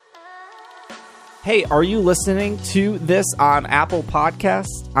Hey, are you listening to this on Apple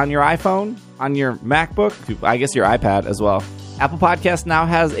Podcasts, on your iPhone, on your MacBook, I guess your iPad as well? Apple Podcasts now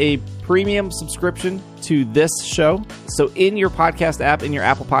has a premium subscription to this show. So in your podcast app, in your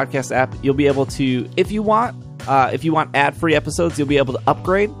Apple Podcast app, you'll be able to, if you want ad-free episodes, you'll be able to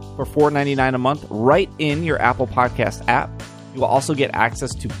upgrade for $4.99 a month right in your Apple Podcast app. You will also get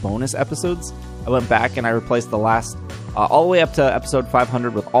access to bonus episodes. I went back and I replaced the last, all the way up to episode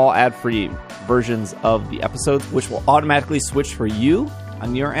 500 with all ad-free versions of the episodes, which will automatically switch for you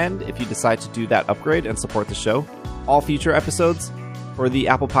on your end if you decide to do that upgrade and support the show. All future episodes for the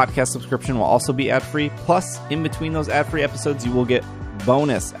Apple Podcast subscription will also be ad-free. Plus, in between those ad-free episodes, you will get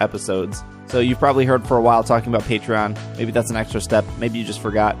bonus episodes. So you've probably heard for a while talking about Patreon. Maybe that's an extra step. Maybe you just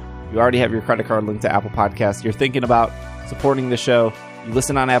forgot. You already have your credit card linked to Apple Podcasts. You're thinking about supporting the show. You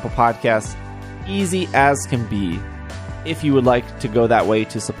listen on Apple Podcasts. Easy as can be if you would like to go that way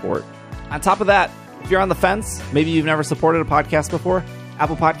to support. On top of that, if you're on the fence, maybe you've never supported a podcast before,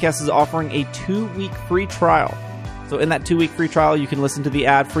 Apple Podcasts is offering a 2-week free trial. So in that 2-week free trial, you can listen to the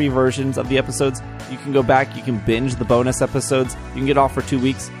ad-free versions of the episodes. You can go back, you can binge the bonus episodes. You can get off for 2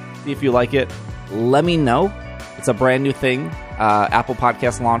 weeks. See if you like it. Let me know. It's a brand new thing. Apple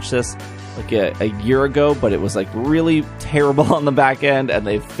Podcasts launched this like a year ago, but it was like really terrible on the back end, and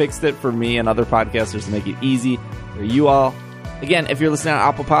they fixed it for me and other podcasters to make it easy for you all. Again, if you're listening on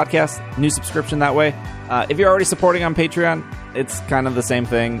Apple Podcasts, new subscription that way. If you're already supporting on Patreon, it's kind of the same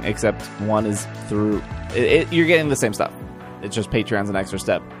thing, except one is through... you're getting the same stuff. It's just Patreon's an extra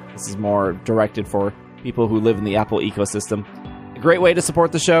step. This is more directed for people who live in the Apple ecosystem. A great way to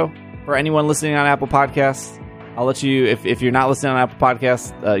support the show for anyone listening on Apple Podcasts. I'll let you, if you're not listening on Apple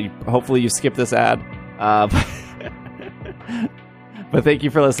Podcasts, hopefully you skip this ad. But thank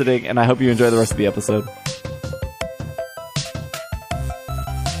you for listening, and I hope you enjoy the rest of the episode.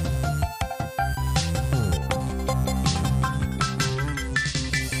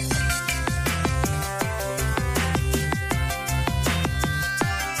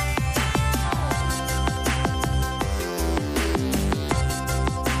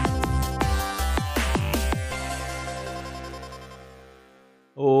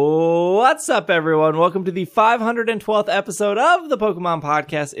 What's up, everyone? Welcome to the 512th episode of the Pokemon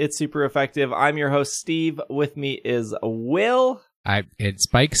Podcast. It's super effective. I'm your host, Steve. With me is Will. It's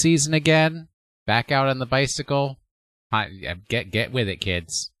bike season again. Back out on the bicycle. Get with it,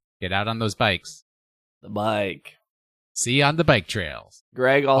 kids. Get out on those bikes. The bike. See you on the bike trails.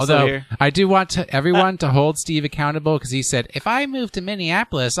 Greg also here. I do want everyone to hold Steve accountable because he said, if I move to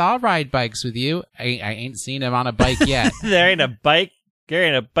Minneapolis, I'll ride bikes with you. I ain't seen him on a bike yet. There ain't a bike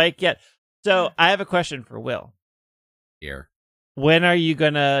yet. So I have a question for Will. Here. When are you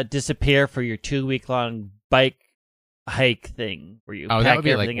going to disappear for your 2-week-long bike hike thing? Where you that would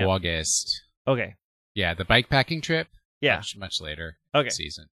be like up? August. Okay. Yeah, the bike packing trip? Yeah. Much later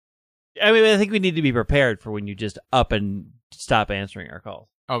season. I mean, I think we need to be prepared for when you just up and stop answering our calls.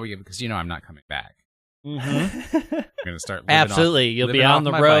 Oh, yeah, because I'm not coming back. Mm-hmm. I'm going to start living Absolutely. You'll be on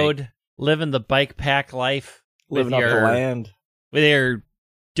the road, bike. living the bike pack life. Living off the land. With your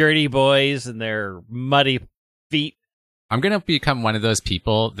dirty boys and their muddy feet. I'm going to become one of those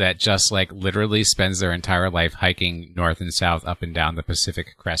people that just like literally spends their entire life hiking north and south up and down the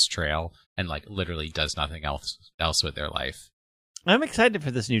Pacific Crest Trail and like literally does nothing else with their life. I'm excited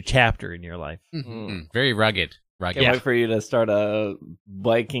for this new chapter in your life. Mm-hmm. Very rugged. Can't wait for you to start a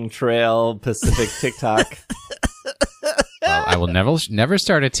biking trail Pacific TikTok. Well, I will never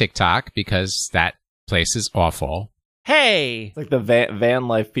start a TikTok because that place is awful. Hey! It's like the van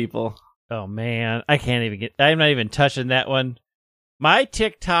life people. Oh, man. I'm not even touching that one. My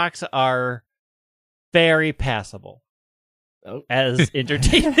TikToks are very passable as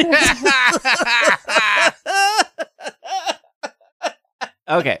entertainment.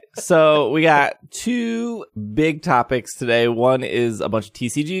 Okay, so we got two big topics today. One is a bunch of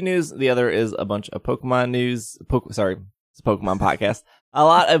TCG news. The other is a bunch of Pokemon news. It's a Pokemon podcast. A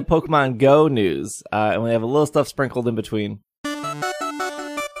lot of Pokemon Go news, and we have a little stuff sprinkled in between.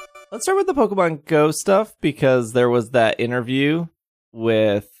 Let's start with the Pokemon Go stuff, because there was that interview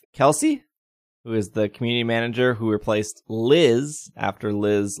with Kelsey, who is the community manager who replaced Liz after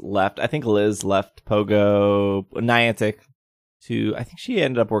Liz left. I think Liz left Niantic I think she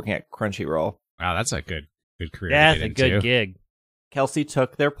ended up working at Crunchyroll. Wow, that's a good career. That's a good gig. Kelsey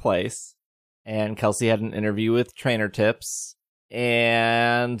took their place, and Kelsey had an interview with Trainer Tips.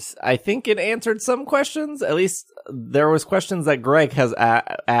 And I think it answered some questions. At least there was questions that Greg has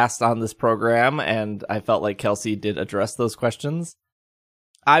asked on this program, and I felt like Kelsey did address those questions.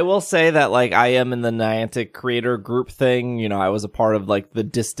 I will say that, like, I am in the Niantic creator group thing. You know, I was a part of, like, the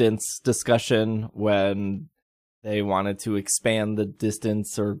distance discussion when they wanted to expand the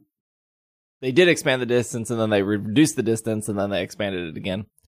distance, or they did expand the distance and then they reduced the distance and then they expanded it again.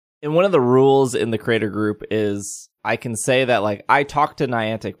 And one of the rules in the creator group is I can say that, like, I talked to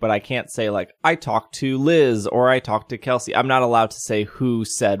Niantic, but I can't say, like, I talked to Liz or I talked to Kelsey. I'm not allowed to say who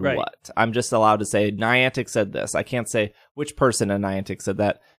said what. I'm just allowed to say Niantic said this. I can't say which person in Niantic said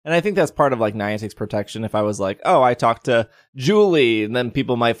that. And I think that's part of, like, Niantic's protection. If I was like, oh, I talked to Julie, and then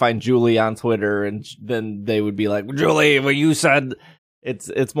people might find Julie on Twitter, and then they would be like, Julie, what you said.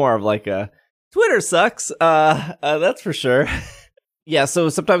 It's more of like a Twitter sucks. That's for sure. Yeah, so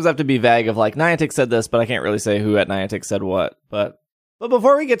sometimes I have to be vague of, like, Niantic said this, but I can't really say who at Niantic said what. But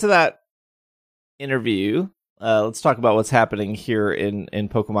before we get to that interview, let's talk about what's happening here in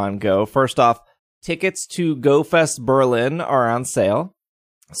Pokemon Go. First off, tickets to Go Fest Berlin are on sale.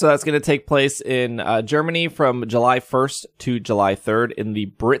 So that's going to take place in Germany from July 1st to July 3rd in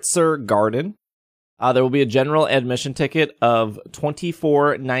the Britzer Garden. There will be a general admission ticket of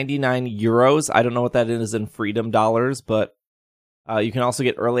 €24.99. I don't know what that is in freedom dollars, but you can also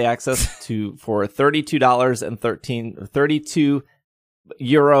get early access for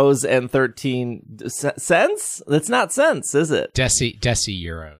 €32.13. That's not cents, is it? Deci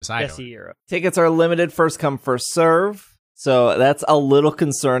euros. Euro. Tickets are limited, first come, first serve. So that's a little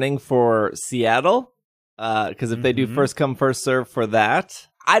concerning for Seattle, because if they do first come, first serve for that,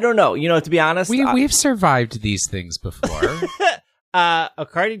 I don't know. You know, to be honest, we've survived these things before.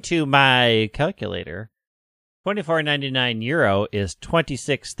 According to my calculator, €24.99 is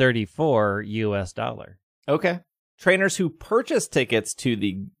 $26.34 US dollar. Okay. Trainers who purchase tickets to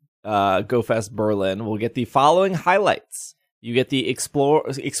the Go Fest Berlin will get the following highlights. You get the Explore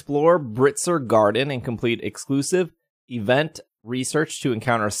Britzer Garden and complete exclusive event research to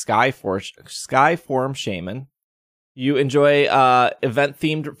encounter Skyform Shaman. You enjoy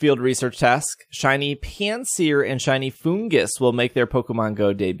event-themed field research tasks. Shiny Panseer and Shiny Fungus will make their Pokemon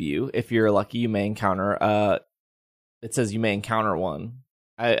Go debut. If you're lucky, you may encounter... it says you may encounter one.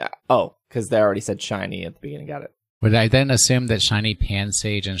 Because they already said shiny at the beginning. Got it. Would I then assume that Shiny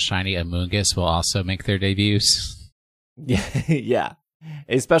Pansage and Shiny Amoonguss will also make their debuts? Yeah.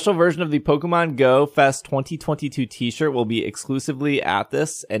 A special version of the Pokemon Go Fest 2022 t-shirt will be exclusively at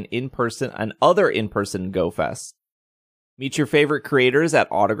this and other in-person Go Fest. Meet your favorite creators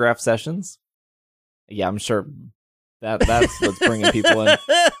at autograph sessions. Yeah, I'm sure that's what's bringing people in.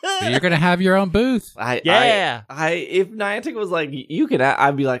 So you're going to have your own booth. If Niantic was like, you can,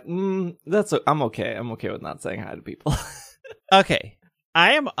 I'd be like, I'm okay. I'm okay with not saying hi to people. Okay.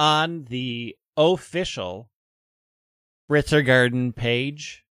 I am on the official Britzer Garden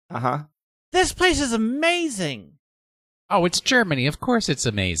page. Uh-huh. This place is amazing. Oh, it's Germany. Of course it's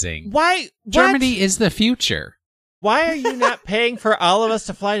amazing. Why? Germany is the future. Why are you not paying for all of us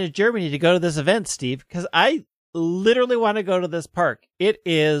to fly to Germany to go to this event, Steve? Because I literally want to go to this park. It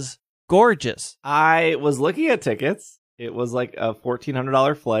is gorgeous. I was looking at tickets. It was like a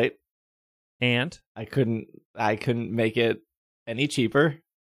 $1,400 flight. And? I couldn't make it any cheaper.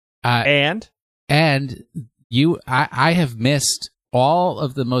 I have missed all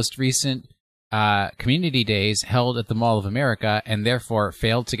of the most recent community days held at the Mall of America and therefore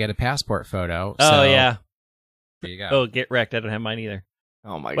failed to get a passport photo. Oh, yeah. There you go. Oh, get wrecked. I don't have mine either.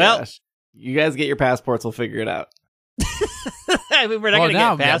 Oh, my gosh. You guys get your passports. We'll figure it out. I mean, we're not going to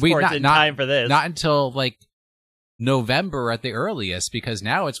get passports in time for this. Not until, like, November at the earliest, because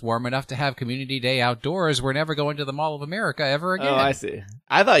now it's warm enough to have community day outdoors. We're never going to the Mall of America ever again. Oh, I see.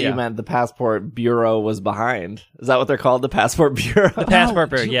 I thought you meant the Passport Bureau was behind. Is that what they're called? The Passport Bureau? The Passport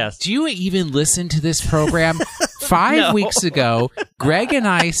Bureau, yes. Do you even listen to this program? 5 weeks ago, Greg and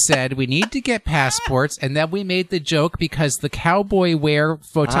I said we need to get passports, and then we made the joke because the Cowboy Wear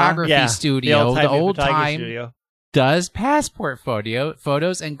photography studio, the old time studio, does passport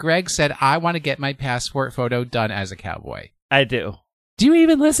photos, and Greg said, I want to get my passport photo done as a cowboy. I do. Do you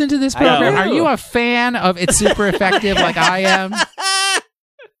even listen to this program? Are you a fan of It's Super Effective like I am?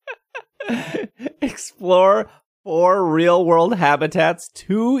 Explore 4 real-world habitats,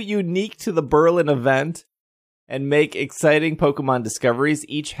 2 unique to the Berlin event, and make exciting Pokemon discoveries.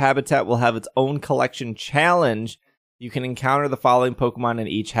 Each habitat will have its own collection challenge. You can encounter the following Pokemon in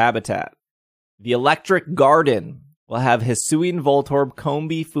each habitat. The Electric Garden will have Hisuian Voltorb,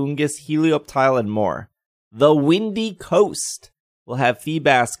 Combee, Fungus, Helioptile, and more. The Windy Coast will have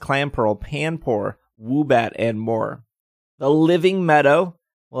Feebas, Clamperl, Panpour, Woobat, and more. The Living Meadow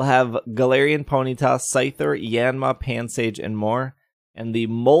will have Galarian Ponyta, Scyther, Yanma, Pansage, and more. And the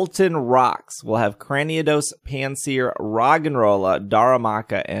Molten Rocks will have Cranidos, Panseer, Roggenrola,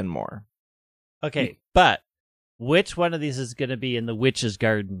 Darumaka, and more. Okay, but which one of these is going to be in the Witch's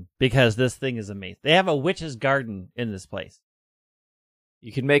Garden? Because this thing is amazing. They have a Witch's Garden in this place.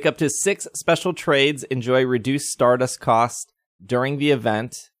 You can make up to 6 special trades, enjoy reduced Stardust cost during the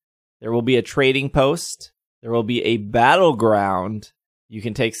event. There will be a trading post. There will be a battleground. You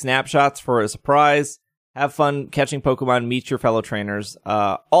can take snapshots for a surprise. Have fun catching Pokemon, meet your fellow trainers.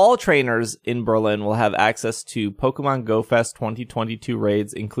 All trainers in Berlin will have access to Pokemon Go Fest 2022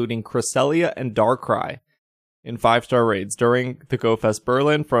 raids, including Cresselia and Darkrai in 5-star raids during the Go Fest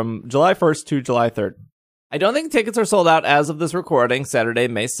Berlin from July 1st to July 3rd. I don't think tickets are sold out as of this recording, Saturday,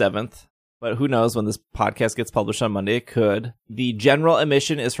 May 7th. But who knows, when this podcast gets published on Monday, it could. The general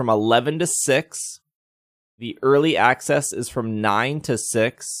admission is from 11 to 6. The early access is from 9 to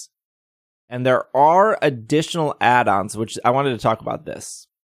 6. And there are additional add-ons, which I wanted to talk about this.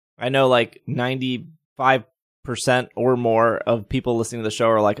 I know like 95% or more of people listening to the show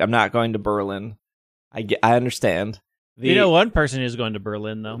are like, I'm not going to Berlin. I understand. One person who's going to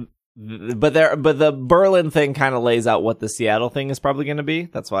Berlin, though. But the Berlin thing kind of lays out what the Seattle thing is probably going to be.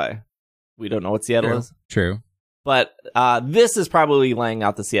 That's why we don't know what Seattle is. True. But this is probably laying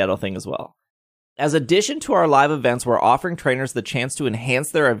out the Seattle thing as well. As addition to our live events, we're offering trainers the chance to enhance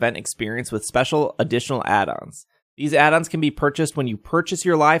their event experience with special additional add-ons. These add-ons can be purchased when you purchase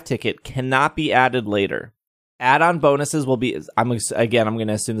your live ticket, cannot be added later. Add-on bonuses will be, I'm going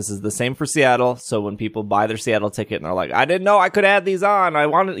to assume this is the same for Seattle, so when people buy their Seattle ticket and they're like, I didn't know I could add these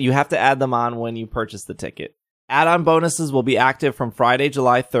on, you have to add them on when you purchase the ticket. Add-on bonuses will be active from Friday,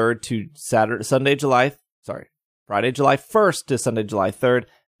 July 3rd to Friday, July 1st to Sunday, July 3rd.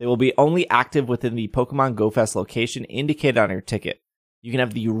 They will be only active within the Pokemon Go Fest location indicated on your ticket. You can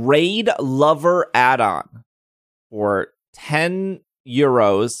have the Raid Lover add-on for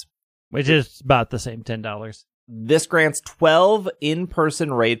 €10, which is about the same $10. This grants 12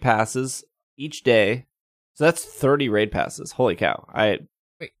 in-person raid passes each day. So that's 30 raid passes. Holy cow.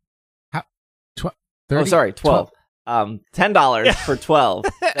 Wait. How? 12. Oh, sorry, 12. $10 for 12.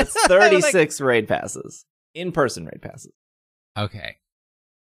 That's 36 raid passes. In-person raid passes. Okay.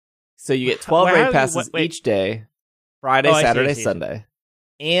 So you get 12 raid passes each day, Friday, Saturday, Sunday,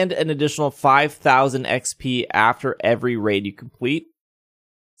 and an additional 5,000 XP after every raid you complete.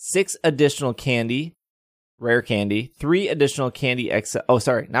 6 additional candy, rare candy, 3 additional candy XL. Oh,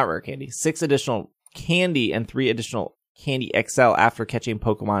 sorry, not rare candy. 6 additional candy and 3 additional candy XL after catching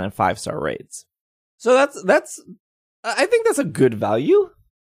Pokemon in 5-star raids. So that's. I think that's a good value.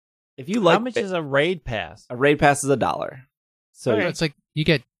 If you like, how much is a raid pass? A raid pass is $1. So it's like you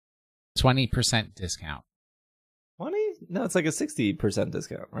get 20% discount. 20? No, it's like a 60%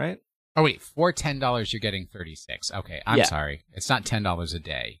 discount, right? Oh wait, for $10 you're getting 36. Okay, I'm sorry. It's not $10 a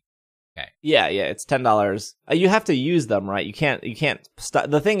day. Okay. Yeah, it's $10. You have to use them, right? You can't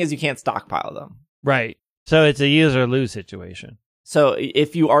the thing is you can't stockpile them. Right. So it's a use or lose situation. So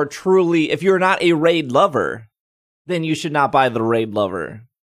if you're not a raid lover, then you should not buy the raid lover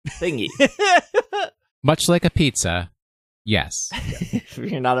thingy. Much like a pizza. Yes. If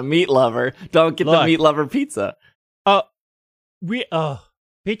you're not a meat lover, don't get the meat lover pizza.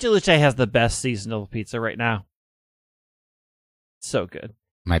 Pizza Luce has the best seasonal pizza right now. So good.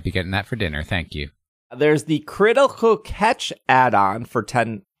 Might be getting that for dinner. Thank you. There's the Critical Catch add-on for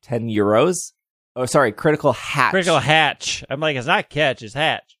 €10. Oh, sorry, Critical Hatch. Critical Hatch. I'm like, it's not catch, it's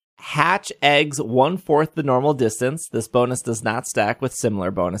hatch. Hatch eggs 1/4 the normal distance. This bonus does not stack with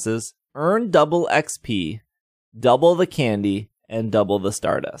similar bonuses. Earn double XP, double the candy, and double the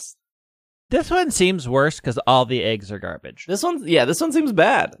Stardust. This one seems worse because all the eggs are garbage. This one seems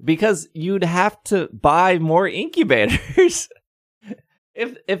bad because you'd have to buy more incubators.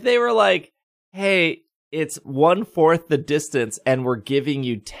 If they were like, hey, it's 1/4 the distance and we're giving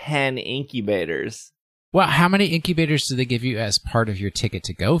you 10 incubators. Well, how many incubators do they give you as part of your ticket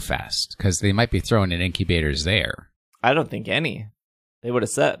to Go Fest? Because they might be throwing in incubators there. I don't think any. They would have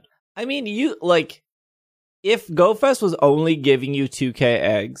said. I mean, if Go Fest was only giving you 2K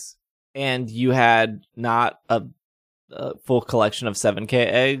eggs and you had not a full collection of 7K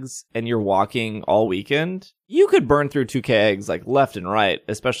eggs and you're walking all weekend, you could burn through 2K eggs like left and right,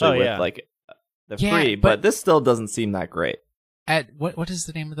 especially with like the free. But this still doesn't seem that great. At what is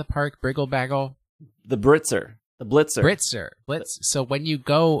the name of the park? Briggle Baggle? The Blitzer. Blitz. So when you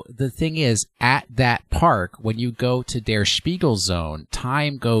go, the thing is, at that park, when you go to Der Spiegel Zone,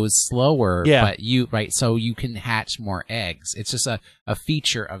 time goes slower, but so you can hatch more eggs. It's just a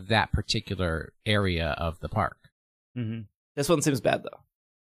feature of that particular area of the park. Mm-hmm. This one seems bad,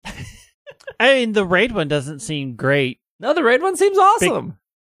 though. I mean, the raid one doesn't seem great No, the raid one seems awesome.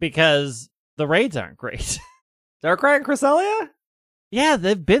 Because the raids aren't great. Darkrai and Cresselia? Yeah,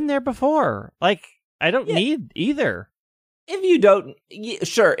 they've been there before. Like, I don't need either. If you don't,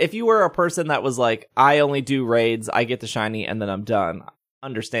 sure, if you were a person that was like, I only do raids, I get the shiny, and then I'm done,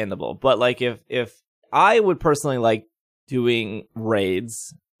 understandable. But like, if I would personally like doing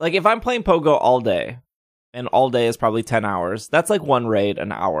raids, like if I'm playing Pogo all day, and all day is probably 10 hours, that's like one raid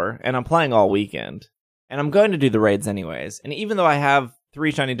an hour, and I'm playing all weekend, and I'm going to do the raids anyways. And even though I have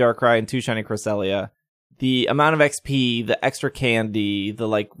 3 shiny Darkrai and 2 shiny Cresselia, the amount of XP, the extra candy, the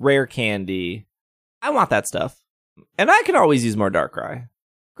like rare candy, I want that stuff. And I can always use more Darkrai.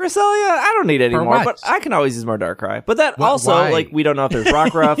 Cresselia, I don't need any more, but I can always use more Darkrai. But that also, like, we don't know if there's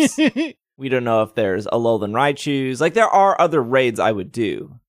Rockruffs. We don't know if there's Alolan Raichus. Like, there are other raids I would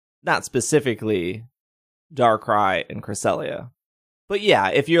do. Not specifically Darkrai and Cresselia. But yeah,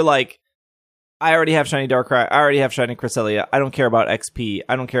 if you're like, I already have shiny Darkrai, I already have shiny Cresselia, I don't care about XP,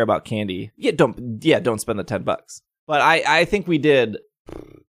 I don't care about candy. Don't spend the $10. But I think we did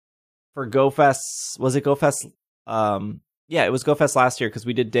for GoFest. Was it GoFest? Yeah, it was GoFest last year because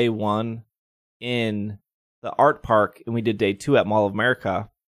we did day 1 in the art park and we did day 2 at Mall of America.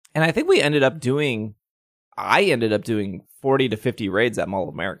 And I think I ended up doing 40 to 50 raids at Mall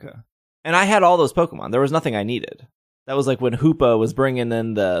of America. And I had all those Pokemon. There was nothing I needed. That was like when Hoopa was bringing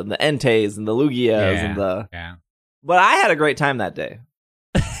in the Entei and the Lugias and the... Yeah. But I had a great time that day.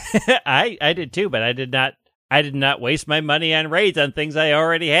 I did too, but I did not waste my money on raids on things I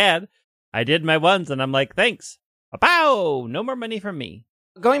already had. I did my ones and I'm like, thanks. Pow! No more money from me.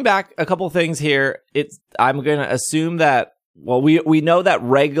 Going back a couple things here, I'm going to assume that, well, we know that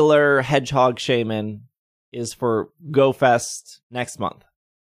regular Hedgehog Shaman is for GoFest next month.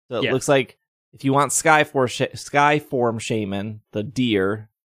 So it looks like if you want Skyform Shaman, the deer,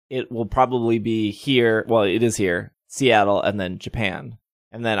 it will probably be here. Well, it is here, Seattle, and then Japan.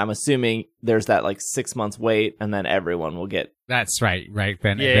 And then I'm assuming there's that like 6 months wait, and then everyone will get. That's right.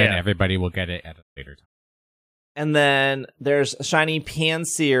 Then everybody will get it at a later time. And then there's shiny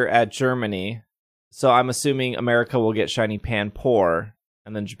Panseer at Germany. So I'm assuming America will get shiny Panpour,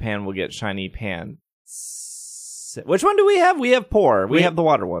 and then Japan will get shiny Pan. Which one do we have? We have Pour. We have the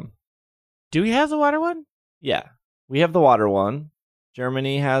water one. Do we have the water one? Yeah. We have the water one.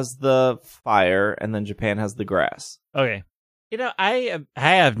 Germany has the fire, and then Japan has the grass. Okay. You know, I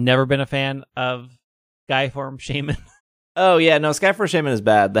have never been a fan of Skyform Shaman. Oh, yeah. No, Skyform Shaman is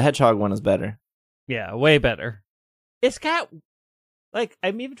bad. The Hedgehog one is better. Yeah, way better. It's got, like,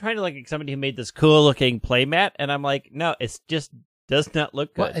 I'm even trying to, like, somebody who made this cool-looking playmat, and I'm like, no, it just does not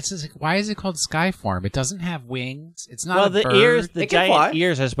look good. Well, it's just, why is it called Skyform? It doesn't have wings. It's not a bird. Ears, the giant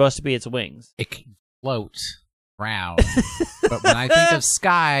ears are supposed to be its wings. It can float around. But when I think of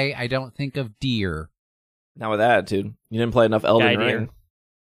sky, I don't think of deer. Not with attitude. You didn't play enough Elden Ring.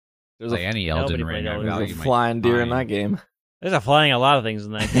 There's any Elden Ring. There's a flying deer in that game. There's a lot of things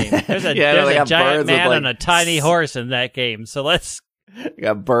in that game. There's a giant man on a tiny horse in that game. So let's... You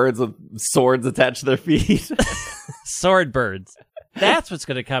got birds with swords attached to their feet. Sword birds. That's what's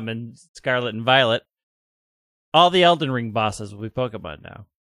going to come in Scarlet and Violet. All the Elden Ring bosses will be Pokemon now.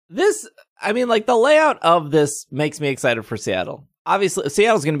 The layout of this makes me excited for Seattle. Obviously,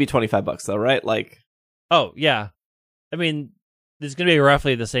 Seattle's going to be $25 though, right? Like... Oh, yeah. I mean... It's going to be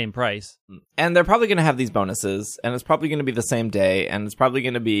roughly the same price. And they're probably going to have these bonuses, and it's probably going to be the same day, and it's probably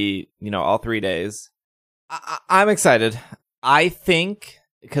going to be, all 3 days. I'm excited. I think,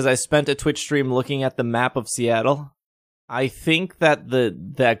 because I spent a Twitch stream looking at the map of Seattle, I think that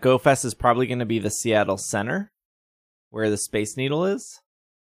that GoFest is probably going to be the Seattle Center, where the Space Needle is.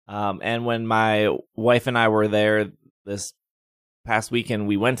 And when my wife and I were there this past weekend,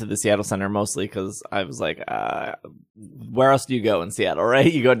 we went to the Seattle Center mostly because I was like, where else do you go in Seattle,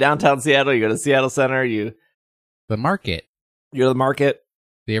 right? You go downtown Seattle, you go to Seattle Center, the market. You go to the market.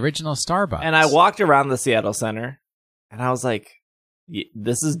 The original Starbucks. And I walked around the Seattle Center, and I was like,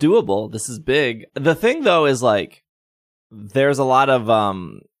 this is doable. This is big. The thing, though, is like, there's a lot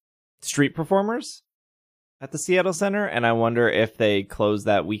of street performers at the Seattle Center, and I wonder if they close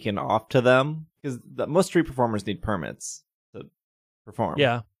that weekend off to them, because most street performers need permits to perform.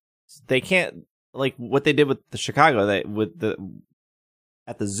 Yeah. They can't, like what they did with the Chicago,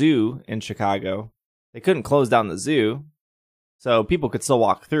 at the zoo in Chicago, they couldn't close down the zoo, so people could still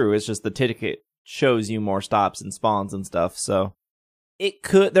walk through. It's just the ticket shows you more stops and spawns and stuff, so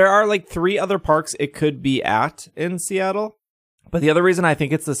there are like 3 other parks it could be at in Seattle. But the other reason I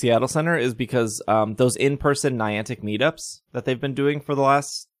think it's the Seattle Center is because those in-person Niantic meetups that they've been doing for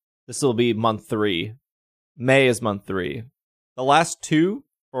this will be month 3. May is month 3. The last 2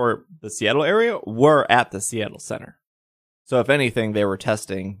 for the Seattle area were at the Seattle Center. So if anything, they were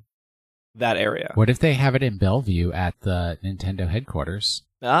testing that area. What if they have it in Bellevue at the Nintendo headquarters?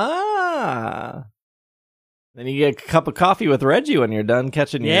 Ah. Then you get a cup of coffee with Reggie when you're done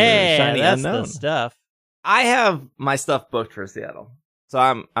catching your shiny that's unknown. the stuff. I have my stuff booked for Seattle, so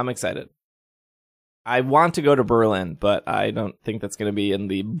I'm excited. I want to go to Berlin, but I don't think that's going to be in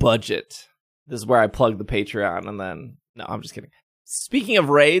the budget. This is where I plug the Patreon, and then... No, I'm just kidding. Speaking of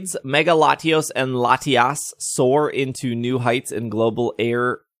raids, Mega Latios and Latias soar into new heights in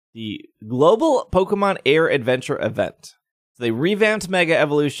the Global Pokemon Air Adventure event. So they revamped Mega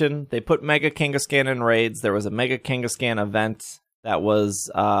Evolution. They put Mega Kangaskhan in raids. There was a Mega Kangaskhan event that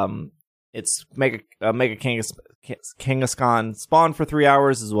was... It's Mega Kangaskhan spawned for 3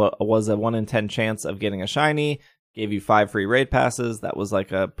 hours. Was a 1 in 10 chance of getting a shiny. Gave you 5 free raid passes. That was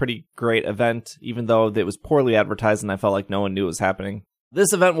like a pretty great event, even though it was poorly advertised and I felt like no one knew it was happening.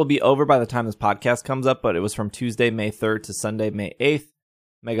 This event will be over by the time this podcast comes up, but it was from Tuesday, May 3rd to Sunday, May 8th.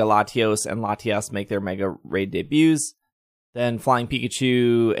 Mega Latios and Latias make their Mega Raid debuts. Then Flying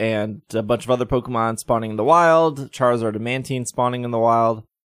Pikachu and a bunch of other Pokemon spawning in the wild. Charizard and Mantine spawning in the wild.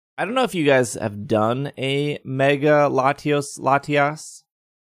 I don't know if you guys have done a Mega Latias.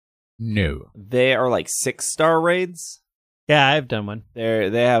 No. They are like 6-star raids. Yeah, I've done one.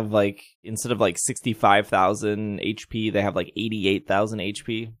 They have like, instead of like 65,000 HP, they have like 88,000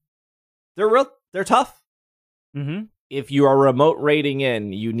 HP. They're tough. Mm-hmm. If you are remote raiding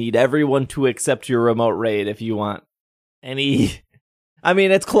in, you need everyone to accept your remote raid if you want any... I mean,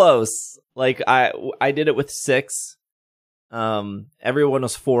 it's close. Like, I did it with 6. Everyone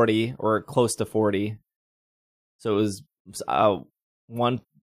was 40 or close to 40. So it was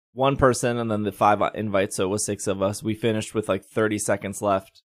one person and then the 5 invites, so it was 6 of us. We finished with like 30 seconds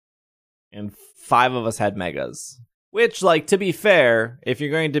left, and 5 of us had megas. Which, like, to be fair, if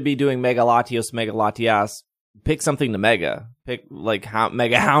you're going to be doing Mega Latios, Mega Latias, pick something to Mega. Pick, like,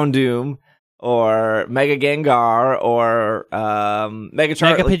 Mega Houndoom, or Mega Gengar, or Mega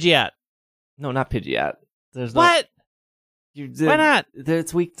Char... Mega Pidgeot. No, not Pidgeot. There's what? Why not?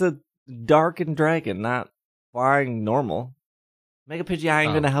 It's weak to Dark and Dragon, not flying normal. Mega Pidgeot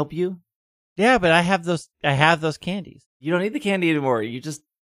ain't gonna help you. Yeah, but I have those candies. You don't need the candy anymore.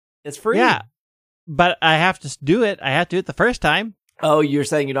 It's free. Yeah, but I have to do it. I have to do it the first time. Oh, you're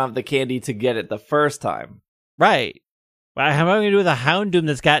saying you don't have the candy to get it the first time. Right. Well, how am I going to do with a Houndoom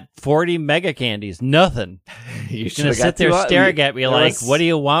that's got 40 mega candies? Nothing. You're going to sit there staring at me like, what do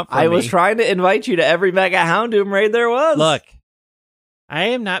you want from me? I was trying to invite you to every Mega Houndoom raid there was. Look, I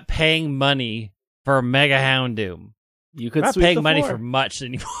am not paying money for Mega Houndoom. You could I'm not paying money for much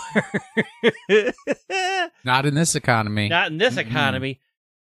anymore. Not in this economy. Not in this economy.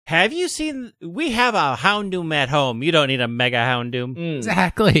 Have you seen... We have a Houndoom at home. You don't need a Mega Houndoom.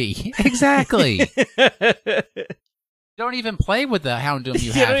 Exactly. Don't even play with the Houndoom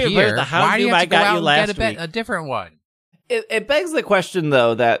you have here. Why do you have to go out and get a different one? It begs the question,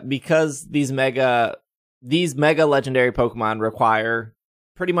 though, that because these mega legendary Pokemon require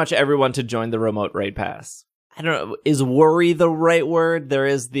pretty much everyone to join the remote raid pass. I don't know, is worry the right word? There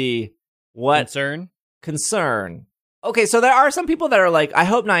is the... What? Concern. Okay, so there are some people that are like, I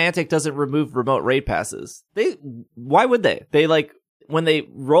hope Niantic doesn't remove remote raid passes. Why would they? They, like, when they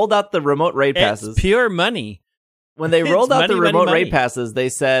rolled out the remote raid passes... It's pure money. When they rolled out the remote raid passes, they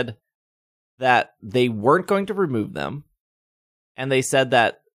said that they weren't going to remove them. And they said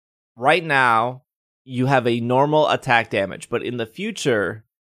that right now, you have a normal attack damage, but in the future,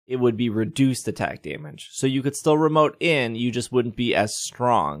 it would be reduced attack damage. So you could still remote in, you just wouldn't be as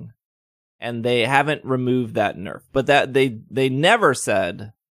strong. And they haven't removed that nerf. But that they never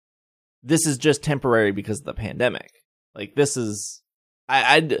said, this is just temporary because of the pandemic. Like, this is...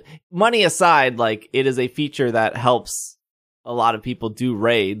 money aside, like, it is a feature that helps a lot of people do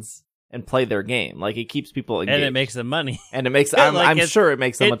raids and play their game. Like, it keeps people engaged. And it makes them money. And it makes... I'm sure it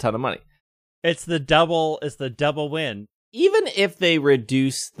makes them a ton of money. It's the double win. Even if they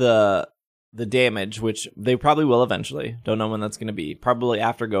reduce the damage, which they probably will eventually. Don't know when that's going to be. Probably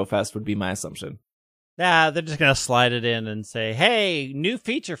after GoFest would be my assumption. Nah, they're just going to slide it in and say, hey, new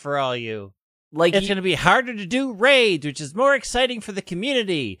feature for all you. Like, it's going to be harder to do raids, which is more exciting for the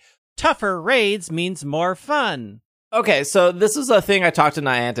community. Tougher raids means more fun. Okay, so this is a thing I talked to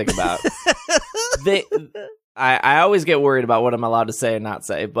Niantic about. I always get worried about what I'm allowed to say and not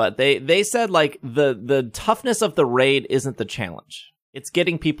say, but they said, like, the toughness of the raid isn't the challenge. It's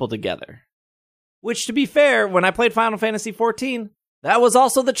getting people together. Which, to be fair, when I played Final Fantasy XIV, that was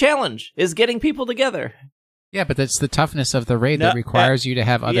also the challenge, is getting people together. Yeah, but that's the toughness of the raid that requires you to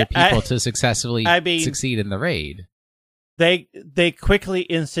have other people to successfully succeed in the raid. They quickly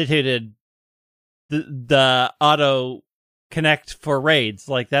instituted the auto connect for raids.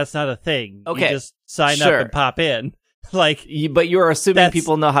 Like, that's not a thing. Okay. You just sign up and pop in. Like, but you're assuming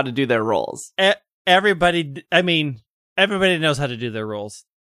people know how to do their roles. Everybody knows how to do their roles.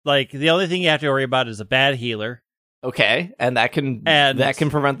 Like, the only thing you have to worry about is a bad healer. Okay, and that can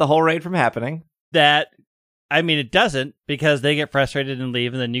prevent the whole raid from happening. It doesn't, because they get frustrated and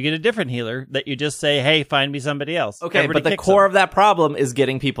leave, and then you get a different healer that you just say, hey, find me somebody else. Okay, but the core of that problem is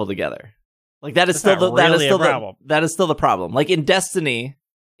getting people together. Like, that is still the problem. That is still the problem. Like, in Destiny,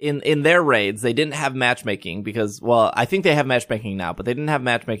 in their raids, they didn't have matchmaking because, well, I think they have matchmaking now, but they didn't have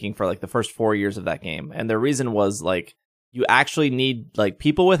matchmaking for, like, the first 4 years of that game. And their reason was, like, you actually need, like,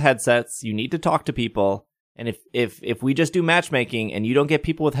 people with headsets. You need to talk to people. And if we just do matchmaking and you don't get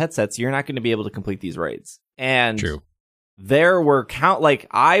people with headsets, you're not going to be able to complete these raids. And True. There were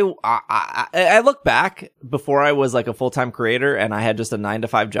I look back before I was like a full-time creator and I had just a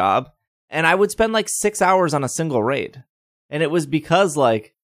 9-to-5 job, and I would spend like 6 hours on a single raid. And it was because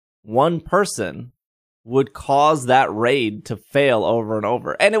like one person would cause that raid to fail over and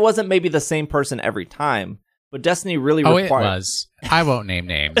over. And it wasn't maybe the same person every time. But Destiny really required... it was. I won't name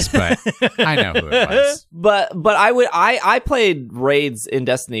names, but I know who it was. But I played raids in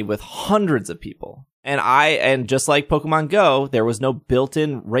Destiny with hundreds of people. And just like Pokemon Go, there was no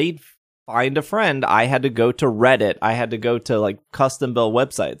built-in raid find a friend. I had to go to Reddit. I had to go to like custom build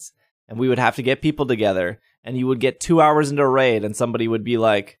websites. And we would have to get people together. And you would get 2 hours into a raid and somebody would be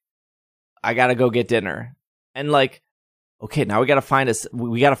like, I gotta go get dinner. And like, okay, now we gotta find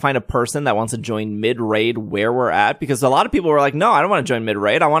a person that wants to join mid-raid where we're at, because a lot of people were like, no, I don't want to join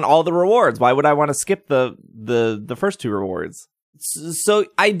mid-raid. I want all the rewards. Why would I want to skip the first two rewards? So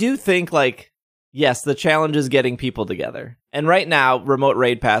I do think like, yes, the challenge is getting people together. And right now, remote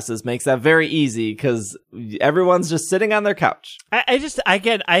raid passes makes that very easy because everyone's just sitting on their couch. I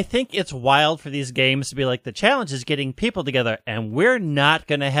think it's wild for these games to be like, the challenge is getting people together, and we're not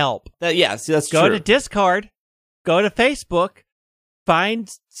going to help. Yes, that's true. Go to Discord. Go to Facebook,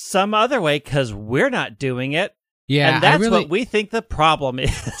 find some other way, because we're not doing it. Yeah, and that's what we think the problem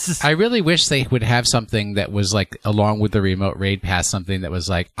is. I really wish they would have something that was like, along with the remote raid pass, something that was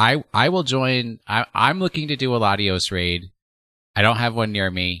like, I will join. I'm looking to do a Latios raid. I don't have one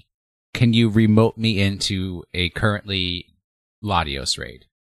near me. Can you remote me into a currently Latios raid?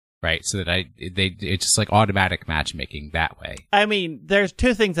 Right, so that it's just like automatic matchmaking that way. I mean, there's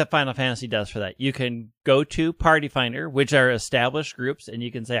two things that Final Fantasy does for that. You can go to Party Finder, which are established groups, and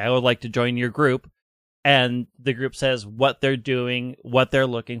you can say, I would like to join your group. And the group says what they're doing, what they're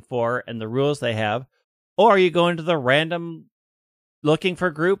looking for, and the rules they have. Or you go into the random looking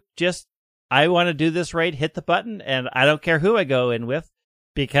for group, just, I want to do this raid, hit the button, and I don't care who I go in with,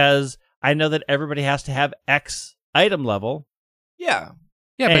 because I know that everybody has to have X item level. Yeah.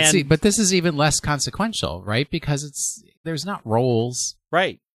 Yeah, but this is even less consequential, right? Because there's not roles,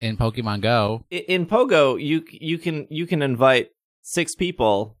 right, in Pokemon Go. In Pogo, you can invite 5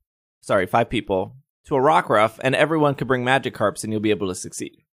 people to a Rockruff, and everyone could bring Magikarps, and you'll be able to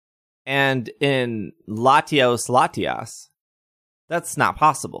succeed. And in Latias, that's not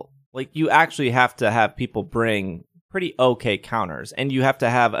possible. Like, you actually have to have people bring pretty okay counters, and you have to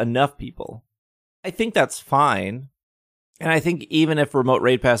have enough people. I think that's fine. And I think even if remote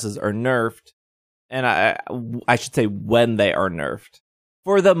raid passes are nerfed, and I should say when they are nerfed,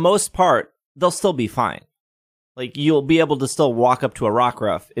 for the most part, they'll still be fine. Like, you'll be able to still walk up to a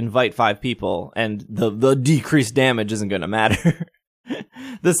Rockruff, invite 5 people, and the decreased damage isn't going to matter.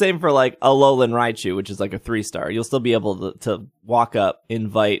 The same for, like, a Alolan Raichu, which is like a 3-star. You'll still be able to walk up,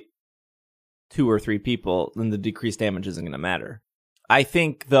 invite 2 or 3 people, and the decreased damage isn't going to matter. I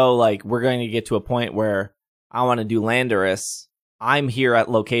think, though, like, we're going to get to a point where I want to do Landorus. I'm here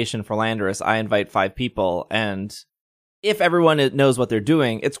at location for Landorus. I invite 5 people, and if everyone knows what they're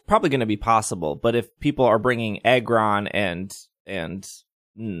doing, it's probably going to be possible. But if people are bringing Aggron and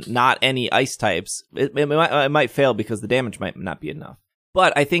not any ice types, it might fail because the damage might not be enough.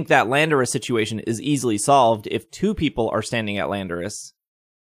 But I think that Landorus situation is easily solved if 2 people are standing at Landorus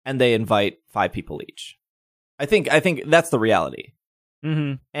and they invite 5 people each. I think that's the reality.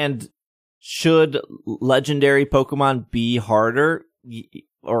 Mm-hmm. And should legendary Pokemon be harder?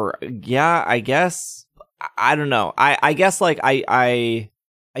 Or, yeah, I guess. I don't know. I guess, like, I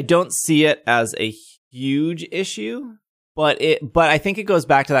don't see it as a huge issue, but I think it goes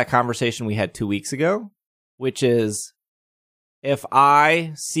back to that conversation we had 2 weeks ago, which is, if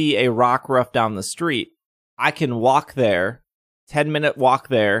I see a Rockruff down the street, I can walk there, 10-minute walk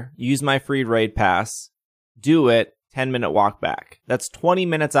there, use my free raid pass, do it, 10-minute walk back. That's 20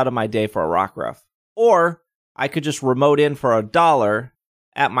 minutes out of my day for a Rockruff. Or I could just remote in for $1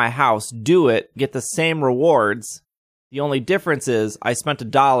 at my house, do it, get the same rewards, The only difference is I spent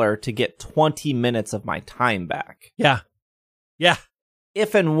 $1 to get 20 minutes of my time back. Yeah.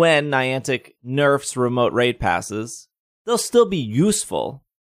 If and when Niantic nerfs remote raid passes, they'll still be useful.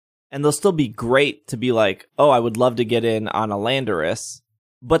 And they'll still be great to be like, oh, I would love to get in on a Landorus.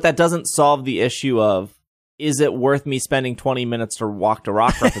 But that doesn't solve the issue of, is it worth me spending 20 minutes to walk to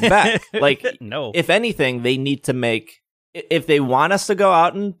Rockruff and back? Like, no. If anything, they need to make, if they want us to go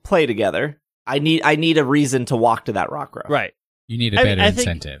out and play together, I need a reason to walk to that Rockruff. Right. You need a better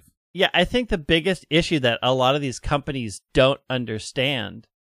incentive. I think the biggest issue that a lot of these companies don't understand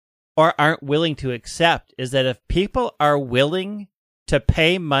or aren't willing to accept is that if people are willing to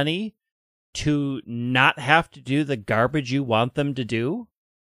pay money to not have to do the garbage you want them to do,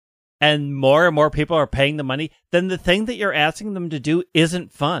 and more people are paying the money, then the thing that you're asking them to do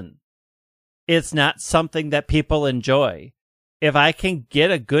isn't fun. It's not something that people enjoy. If I can get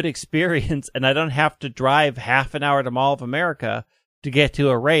a good experience and I don't have to drive half an hour to Mall of America to get to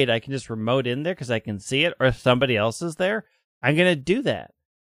a raid, I can just remote in there because I can see it, or if somebody else is there, I'm going to do that.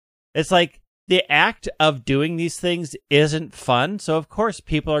 It's like the act of doing these things isn't fun, so of course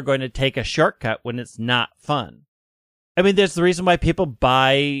people are going to take a shortcut when it's not fun. I mean, there's the reason why people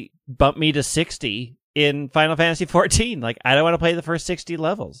bump me to 60 in Final Fantasy XIV. Like, I don't want to play the first 60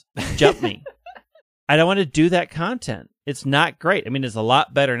 levels. Jump me. I don't want to do that content. It's not great. I mean, it's a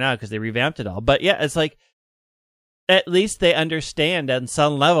lot better now because they revamped it all. But yeah, it's like, at least they understand on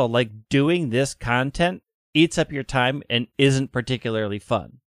some level, like, doing this content eats up your time and isn't particularly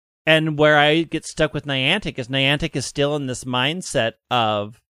fun. And where I get stuck with Niantic is still in this mindset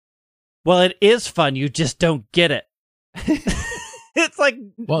of, well, it is fun, you just don't get it. It's like,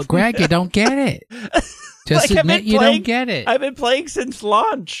 well, Greg, you don't get it. Just like, admit you don't get it. I've been playing since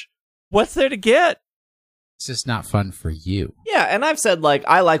launch. What's there to get? It's just not fun for you. Yeah, and I've said, like,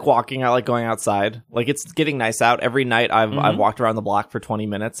 I like walking. I like going outside. Like, it's getting nice out. Every night I've walked around the block for 20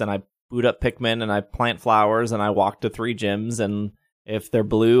 minutes, and I boot up Pikmin, and I plant flowers, and I walk to 3 gyms, and if they're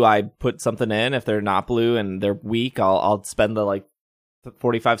blue, I put something in. If they're not blue and they're weak, I'll spend the, like,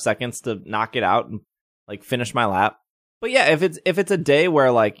 45 seconds to knock it out and, like, finish my lap. But yeah, if it's a day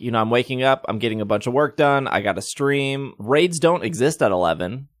where, like, you know, I'm waking up, I'm getting a bunch of work done, I got to stream. Raids don't exist at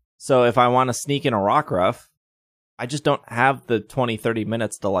 11. So if I want to sneak in a Rockruff, I just don't have the 20, 30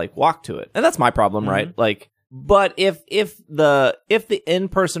 minutes to, like, walk to it. And that's my problem, right? Like, but if the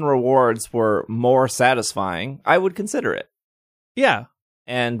in-person rewards were more satisfying, I would consider it. Yeah.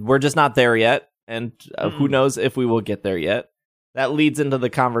 And we're just not there yet. And who knows if we will get there yet. That leads into the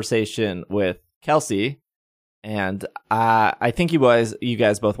conversation with Kelsey. And I think you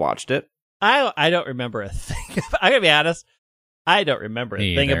guys both watched it. I don't remember a thing. I gotta be honest. I don't remember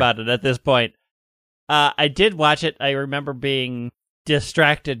a thing about it at this point. I did watch it. I remember being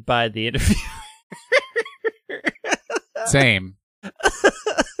distracted by the interview. Same.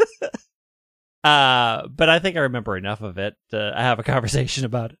 But I think I remember enough of it to have a conversation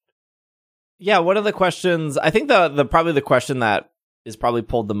about it. Yeah, one of the questions, I think probably the question that is probably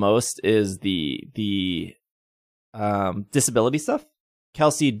pulled the most is the disability stuff.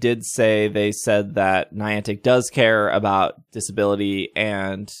 Kelsey did say, they said that Niantic does care about disability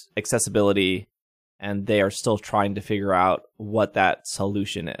and accessibility, and they are still trying to figure out what that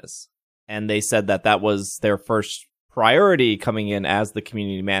solution is. And they said that was their first priority coming in as the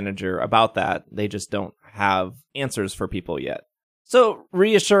community manager about that. They just don't have answers for people yet. So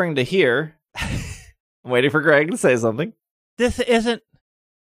reassuring to hear. I'm waiting for Greg to say something. This isn't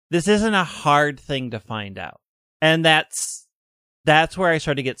a hard thing to find out. And that's where I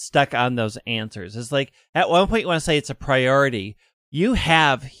sort of get stuck on those answers. It's like, at one point you want to say it's a priority. You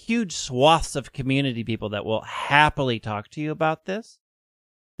have huge swaths of community people that will happily talk to you about this,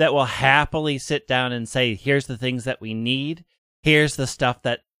 that will happily sit down and say, here's the things that we need. Here's the stuff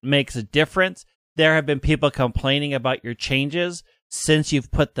that makes a difference. There have been people complaining about your changes since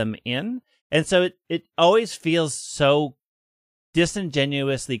you've put them in. And so it always feels so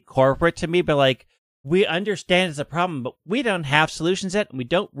disingenuously corporate to me, but like, we understand it's a problem, but we don't have solutions yet, and we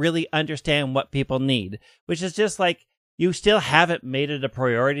don't really understand what people need, which is just like, you still haven't made it a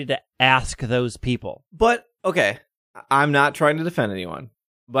priority to ask those people. But, okay, I'm not trying to defend anyone,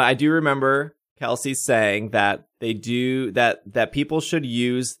 but I do remember Kelsey saying that that people should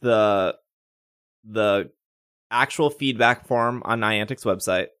use the actual feedback form on Niantic's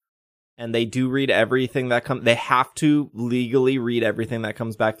website, and they do read everything that they have to legally read everything that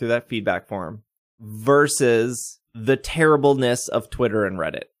comes back through that feedback form, versus the terribleness of Twitter and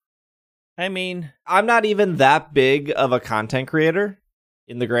Reddit. I mean, I'm not even that big of a content creator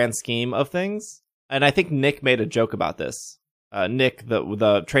in the grand scheme of things. And I think Nick made a joke about this. Nick,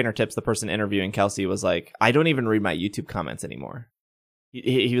 the trainer tips, the person interviewing Kelsey, was like, I don't even read my YouTube comments anymore.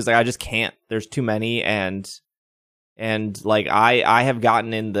 He was like, I just can't. There's too many, and like I have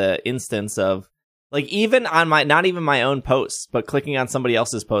gotten in the instance of like even on not even my own posts, but clicking on somebody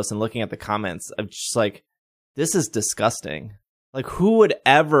else's post and looking at the comments of just like, this is disgusting. Like, who would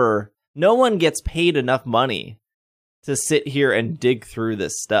ever? No one gets paid enough money to sit here and dig through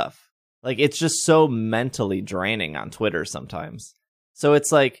this stuff. Like, it's just so mentally draining on Twitter sometimes. So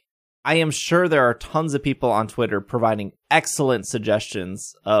it's like, I am sure there are tons of people on Twitter providing excellent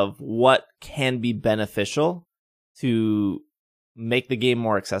suggestions of what can be beneficial to make the game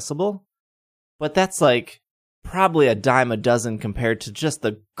more accessible. But that's like probably a dime a dozen compared to just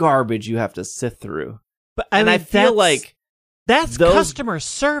the garbage you have to sift through. But I feel like that's customer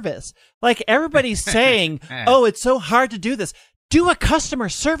service. Like, everybody's saying, oh, it's so hard to do this. Do a customer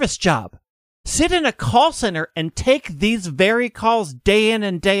service job. Sit in a call center and take these very calls day in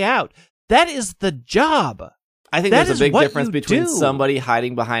and day out. That is the job. I think there's a big difference between somebody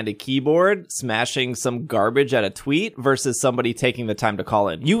hiding behind a keyboard, smashing some garbage at a tweet, versus somebody taking the time to call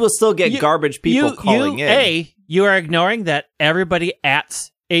in. You will still get garbage people calling in. You are ignoring that everybody at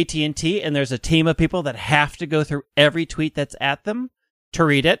AT&T, and there's a team of people that have to go through every tweet that's at them to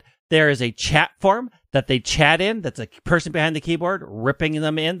read it. There is a chat form that they chat in, that's a person behind the keyboard ripping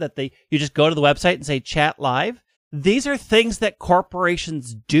them in, you just go to the website and say chat live. These are things that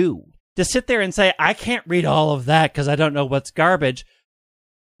corporations do. To sit there and say, I can't read all of that because I don't know what's garbage.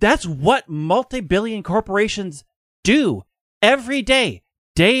 That's what multi-billion corporations do every day,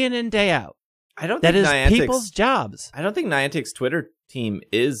 day in and day out. That is people's jobs. I don't think Niantic's Twitter team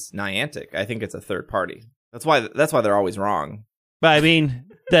is Niantic. I think it's a third party. That's why they're always wrong. But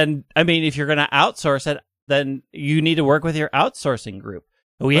if you're going to outsource it, then you need to work with your outsourcing group.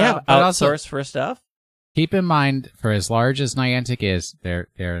 We have outsourced for stuff. Keep in mind, for as large as Niantic is, they're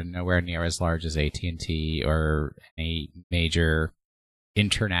nowhere near as large as AT&T or any major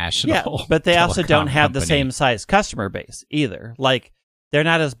international. Yeah, but they also don't have the same size customer base either. Like, they're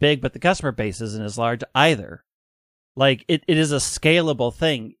not as big, but the customer base isn't as large either. Like, it is a scalable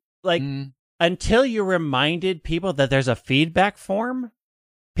thing. Like, until you reminded people that there's a feedback form,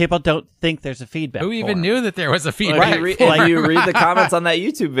 people don't think there's a feedback form. Who even knew that there was a feedback form? Like, you read the comments on that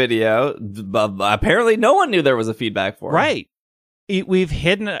YouTube video, apparently no one knew there was a feedback form. Right.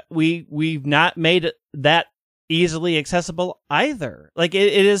 We've not made it that easily accessible either. Like,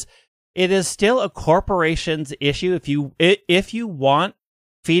 it is still a corporation's issue. If you want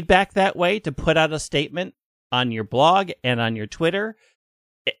feedback that way, to put out a statement on your blog and on your Twitter,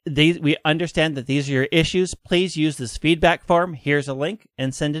 we understand that these are your issues. Please use this feedback form. Here's a link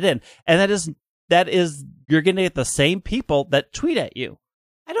and send it in. And that is you're going to get the same people that tweet at you.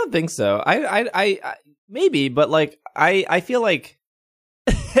 I don't think so. I maybe, but like I feel like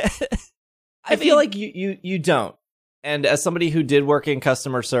I feel like you don't. And as somebody who did work in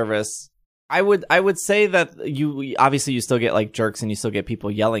customer service, I would say that you obviously you still get like jerks and you still get people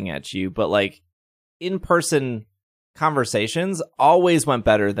yelling at you, but like in-person conversations always went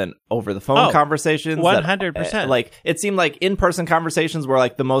better than over the phone conversations. 100%. Like, it seemed like in-person conversations were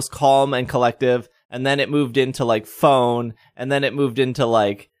like the most calm and collective, and then it moved into like phone, and then it moved into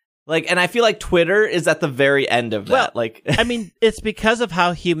like and I feel like Twitter is at the very end of that. Like, I mean, it's because of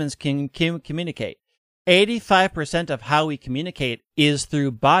how humans can communicate. 85% of how we communicate is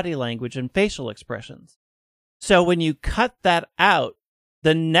through body language and facial expressions. So when you cut that out,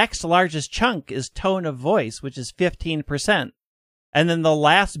 the next largest chunk is tone of voice, which is 15%. And then the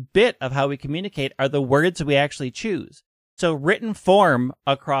last bit of how we communicate are the words we actually choose. So written form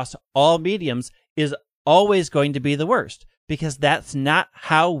across all mediums is always going to be the worst, because that's not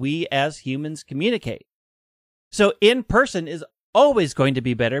how we as humans communicate. So in person is always going to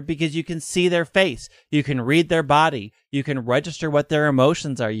be better because you can see their face. You can read their body. You can register what their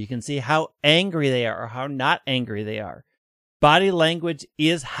emotions are. You can see how angry they are or how not angry they are. Body language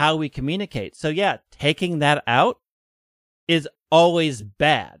is how we communicate. So yeah, taking that out is always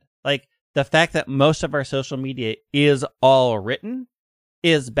bad. Like, the fact that most of our social media is all written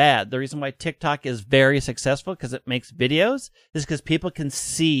is bad. The reason why TikTok is very successful, because it makes videos, is because people can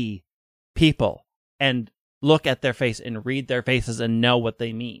see people and look at their face and read their faces and know what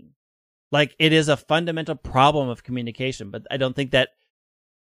they mean. Like, it is a fundamental problem of communication, but I don't think that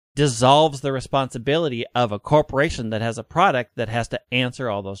dissolves the responsibility of a corporation that has a product that has to answer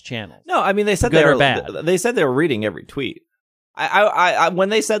all those channels. No, I mean, they said they said they were reading every tweet. I when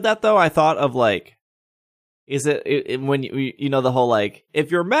they said that, though, I thought of like, is it when you know the whole like, if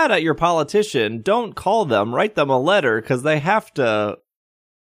you're mad at your politician, don't call them, write them a letter because they have to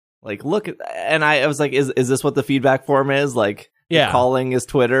Like, look at, and I was like, is this what the feedback form is? Like, calling is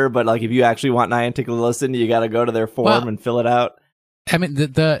Twitter, but like, if you actually want Niantic to listen, you got to go to their form and fill it out. I mean,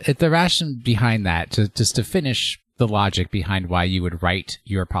 the rationale behind that, just to finish the logic behind why you would write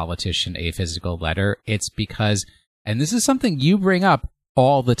your politician a physical letter, it's because, and this is something you bring up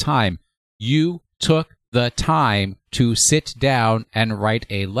all the time, you took the time to sit down and write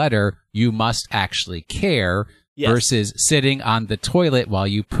a letter. You must actually care. Yes. Versus sitting on the toilet while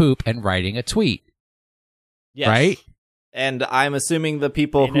you poop and writing a tweet. Yes. Right? And I'm assuming the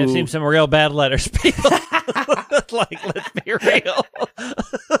people who... I've seen some real bad letters, people. Like, let's be real.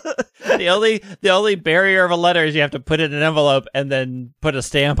 The only barrier of a letter is you have to put it in an envelope and then put a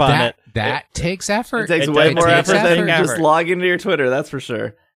stamp on it. That takes effort. It takes way more effort than just log into your Twitter, that's for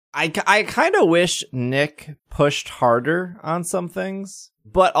sure. I kind of wish Nick pushed harder on some things.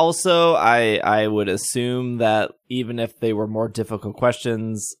 But also, I would assume that even if they were more difficult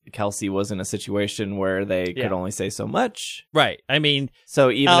questions, Kelsey was in a situation where they could only say so much. Right. I mean, so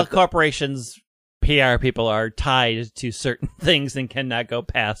even corporations, PR people are tied to certain things and cannot go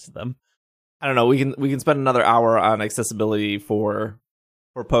past them. I don't know. We can spend another hour on accessibility for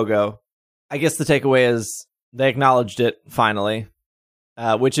Pogo. I guess the takeaway is they acknowledged it finally,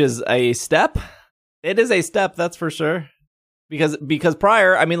 which is a step. It is a step, that's for sure. Because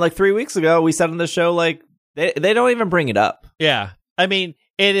prior, I mean, like 3 weeks ago, we said on the show, like, they don't even bring it up. Yeah. I mean,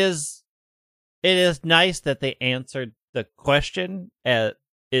 it is nice that they answered the question.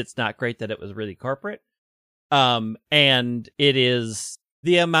 It's not great that it was really corporate. And it is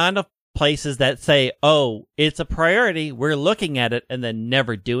the amount of places that say, oh, it's a priority, we're looking at it, and then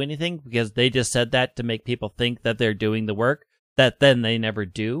never do anything because they just said that to make people think that they're doing the work that then they never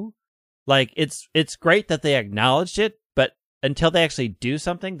do. Like, it's great that they acknowledged it, but until they actually do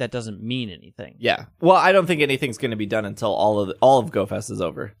something, that doesn't mean anything. Yeah. Well, I don't think anything's going to be done until all of GoFest is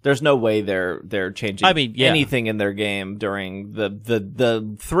over. There's no way they're changing anything in their game during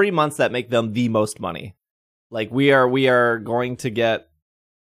the 3 months that make them the most money. Like, we are going to get,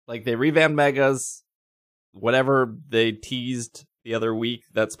 like, they revamped Megas, whatever they teased the other week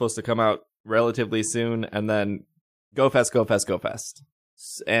that's supposed to come out relatively soon, and then GoFest.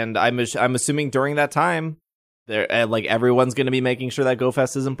 And I'm assuming during that time, they're like, everyone's going to be making sure that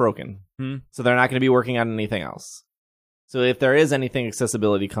GoFest isn't broken. So they're not going to be working on anything else. So if there is anything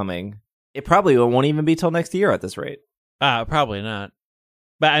accessibility coming, it probably won't even be till next year at this rate. Probably not.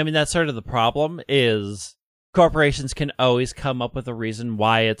 But I mean, that's sort of the problem is corporations can always come up with a reason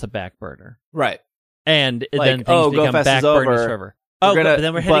why it's a back burner. Right. And like, then things become GoFest back burners forever. But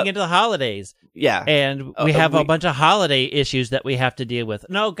then we're heading into the holidays. Yeah. And we have a bunch of holiday issues that we have to deal with.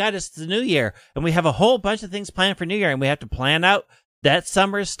 No, God, it's the New Year. And we have a whole bunch of things planned for New Year. And we have to plan out that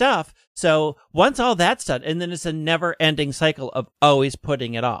summer stuff. So once all that's done, and then it's a never-ending cycle of always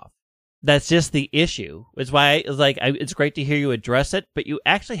putting it off. That's just the issue. It's why it's great to hear you address it, but you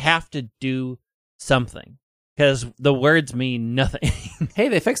actually have to do something. Because the words mean nothing. Hey,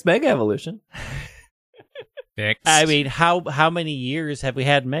 they fixed Mega Evolution. Fixed. I mean, how many years have we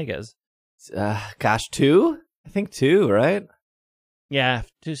had Megas? 2? I think 2, right? Yeah,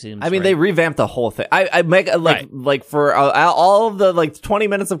 2 seems. I mean, right. they revamped the whole thing. I Mega like for all of the 20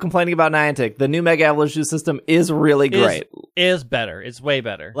 minutes of complaining about Niantic, the new Mega Evolution system is really great. Is better. It's way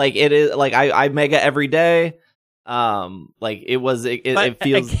better. Like it is. Like I Mega every day. Like it was. It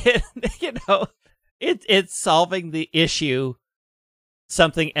feels. Again, it's solving the issue.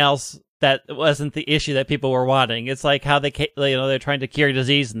 Something else that wasn't the issue that people were wanting. It's like how they're trying to cure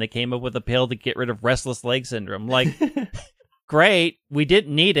disease and they came up with a pill to get rid of restless leg syndrome. Like, great, we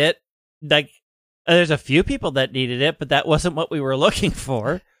didn't need it. Like, there's a few people that needed it, but that wasn't what we were looking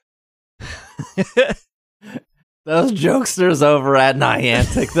for. Those jokesters over at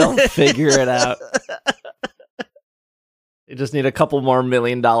Niantic, they'll figure it out. They just need a couple more $1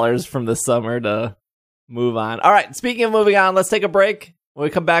 million from the summer to move on. All right, speaking of moving on, let's take a break. When we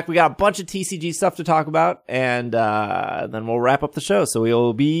come back, we got a bunch of TCG stuff to talk about, and then we'll wrap up the show. So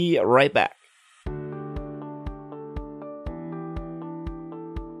we'll be right back.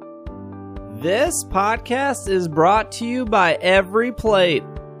 This podcast is brought to you by Every Plate.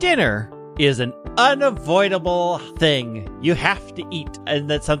 Dinner is an unavoidable thing you have to eat, and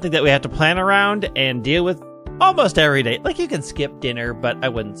that's something that we have to plan around and deal with almost every day. Like, you can skip dinner, but I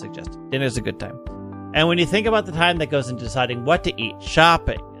wouldn't suggest it. Dinner's a good time. And when you think about the time that goes into deciding what to eat,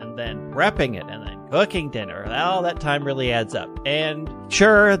 shopping, and then prepping it, and then cooking dinner, all that time really adds up. And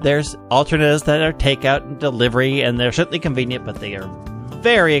sure, there's alternatives that are takeout and delivery, and they're certainly convenient, but they are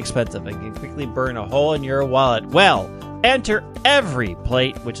very expensive and can quickly burn a hole in your wallet. Well, enter Every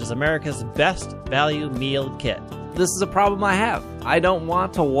Plate, which is America's best value meal kit. this is a problem I have. I don't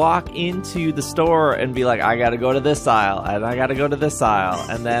want to walk into the store and be like, I gotta go to this aisle, and I gotta go to this aisle,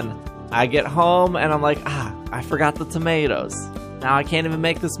 and then I get home and I'm like, I forgot the tomatoes. Now I can't even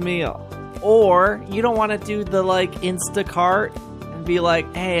make this meal. Or you don't want to do the like Instacart and be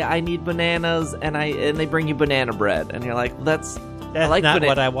like, hey, I need bananas, and they bring you banana bread, and you're like, that's I like not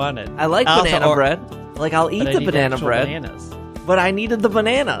what I wanted. I like banana bread. Like, I'll eat the banana bread. Bananas. But I needed the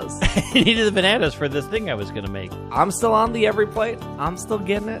bananas. I needed the bananas for this thing I was going to make. I'm still on the every plate. I'm still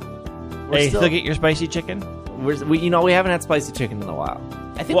getting it. Still get your spicy chicken? We haven't had spicy chicken in a while.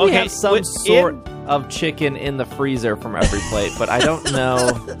 I think we have some sort of chicken in the freezer from every plate, but I don't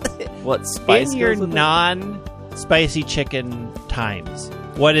know what spice. In your non-spicy chicken times,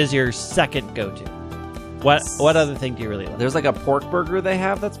 what is your second go-to? What other thing do you really like? There's like a pork burger they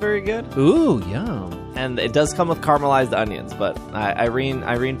have that's very good. Ooh, yum. And it does come with caramelized onions, but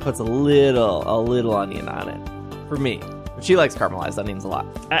Irene puts a little onion on it for me. But she likes caramelized onions a lot.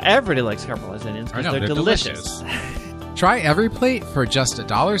 Everybody likes caramelized onions because they're delicious. Try Every Plate for just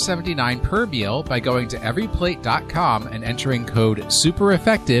 $1.79 per meal by going to everyplate.com and entering code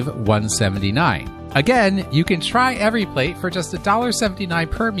SUPEREFFECTIVE179. Again, you can try Every Plate for just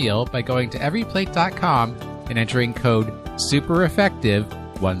 $1.79 per meal by going to everyplate.com and entering code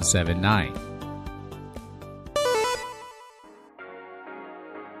SUPEREFFECTIVE179.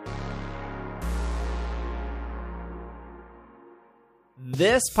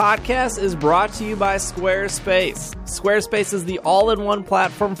 This podcast is brought to you by Squarespace. Squarespace is the all-in-one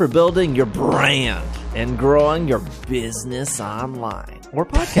platform for building your brand and growing your business online. Or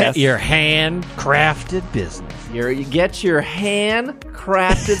podcast. Your handcrafted business. You get your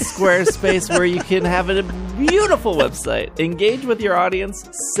handcrafted Squarespace where you can have a beautiful website, engage with your audience,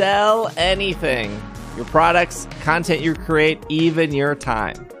 sell anything. Your products, content you create, even your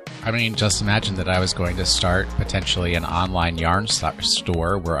time. I mean, just imagine that I was going to start potentially an online yarn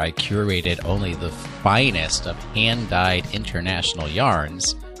store where I curated only the finest of hand-dyed international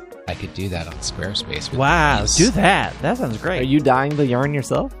yarns. I could do that on Squarespace. Wow, do that. That sounds great. Are you dyeing the yarn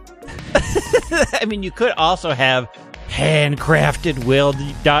yourself? I mean, you could also have handcrafted,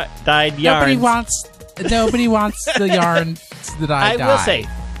 dyed yarns. Nobody wants the yarn that I dye. I will say,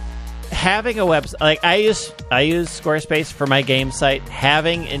 having a website, like I use Squarespace for my game site.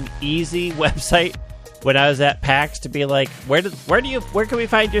 Having an easy website when I was at PAX to be like, where can we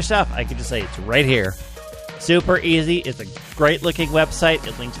find your stuff? I could just say it's right here. Super easy. It's a great looking website.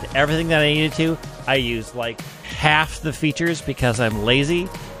 It links to everything that I needed to. I use like half the features because I'm lazy,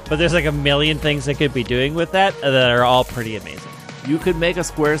 but there's like a million things I could be doing with that are all pretty amazing. You could make a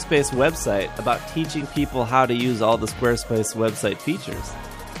Squarespace website about teaching people how to use all the Squarespace website features.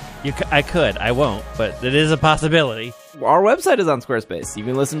 I could. I won't, but it is a possibility. Our website is on Squarespace. You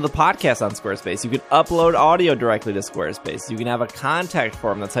can listen to the podcast on Squarespace. You can upload audio directly to Squarespace. You can have a contact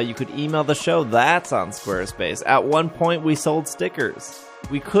form. That's how you could email the show. That's on Squarespace. At one point, we sold stickers.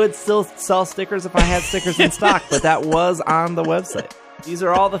 We could still sell stickers if I had stickers in stock, but that was on the website. These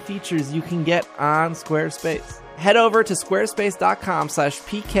are all the features you can get on Squarespace. Head over to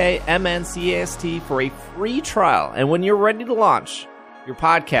squarespace.com/PKMNCAST for a free trial. And when you're ready to launch your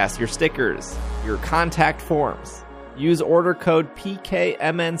podcast, your stickers, your contact forms, use order code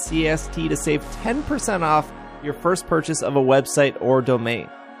PKMNCAST to save 10% off your first purchase of a website or domain.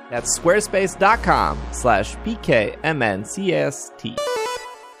 That's squarespace.com/PKMNCAST.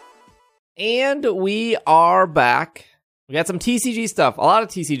 And we are back. We got some TCG stuff, a lot of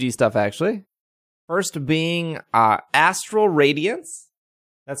TCG stuff actually. First being Astral Radiance.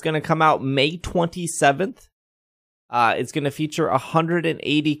 That's going to come out May 27th. It's going to feature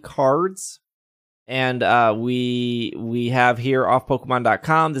 180 cards, and we have here off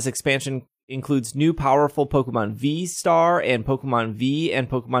Pokemon.com. This expansion includes new powerful Pokemon V-Star and Pokemon V and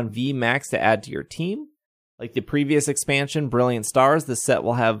Pokemon V Max to add to your team. Like the previous expansion, Brilliant Stars, this set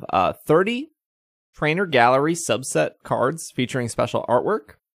will have 30 Trainer Gallery subset cards featuring special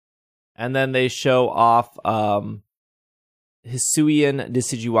artwork, and then they show off Hisuian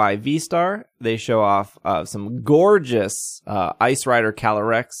Decidueye V-Star. They show off some gorgeous Ice Rider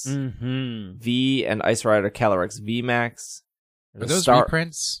Calyrex V and Ice Rider Calyrex V Max. Are those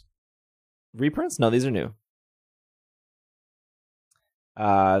reprints? Reprints? No, these are new.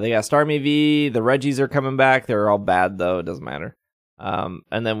 They got Starmie V. The Reggies are coming back. They're all bad though. It doesn't matter.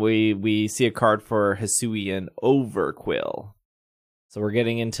 And then we see a card for Hisuian Overquill. So we're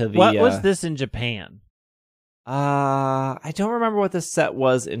getting into the. What was this in Japan? I don't remember what this set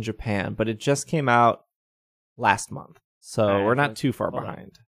was in Japan, but it just came out last month, so we're not too far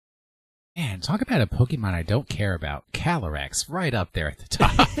behind. Man, talk about a Pokemon I don't care about. Calyrex, right up there at the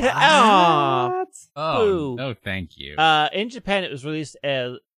top. Aw. Oh, no, thank you. In Japan, it was released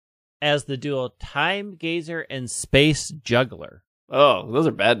as the duo Time Gazer and Space Juggler. Oh, those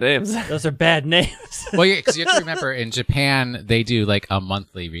are bad names. Those are bad names. Well, yeah, because you have to remember, in Japan, they do like a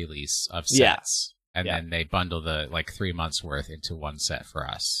monthly release of sets. And then they bundle the 3 months worth into one set for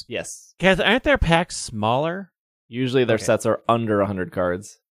us. Yes. Guys, aren't their packs smaller? Usually their sets are under 100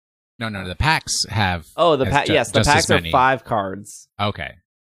 cards. No, the packs have... Oh, the packs are 5 cards. Okay.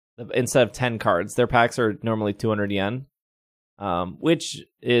 Instead of 10 cards. Their packs are normally 200 yen, which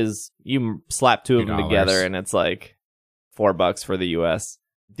is, you slap two of them together and it's like $4 for the US.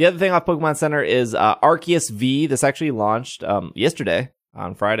 The other thing off Pokemon Center is Arceus V. This actually launched yesterday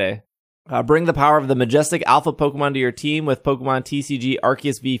on Friday. Bring the power of the majestic alpha Pokemon to your team with Pokemon TCG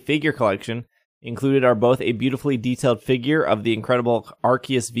Arceus V figure collection. Included are both a beautifully detailed figure of the incredible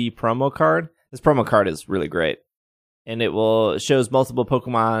Arceus V promo card. This promo card is really great. And it shows multiple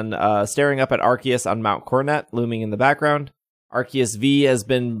Pokemon staring up at Arceus on Mount Coronet, looming in the background. Arceus V has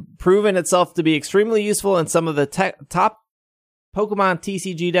been proven itself to be extremely useful in some of the top Pokemon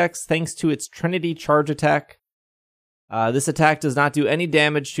TCG decks thanks to its Trinity Charge attack. This attack does not do any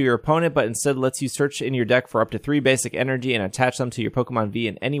damage to your opponent, but instead lets you search in your deck for up to 3 basic energy and attach them to your Pokemon V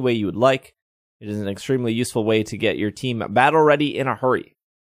in any way you would like. It is an extremely useful way to get your team battle ready in a hurry.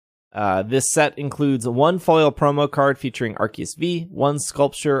 This set includes 1 foil promo card featuring Arceus V, 1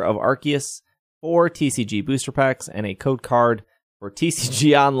 sculpture of Arceus, 4 TCG booster packs, and a code card for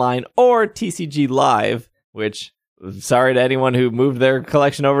TCG Online or TCG Live, which, sorry to anyone who moved their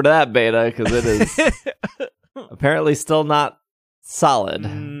collection over to that beta, because it is... apparently still not solid,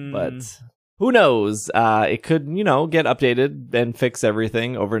 but who knows? It could, get updated and fix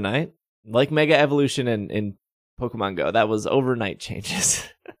everything overnight. Like Mega Evolution in Pokemon Go. That was overnight changes.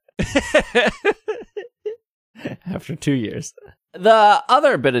 After 2 years. The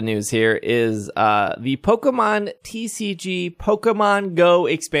other bit of news here is the Pokemon TCG Pokemon Go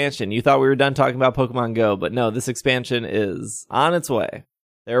expansion. You thought we were done talking about Pokemon Go, but no, this expansion is on its way.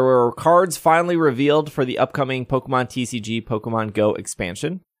 There were cards finally revealed for the upcoming Pokemon TCG Pokemon Go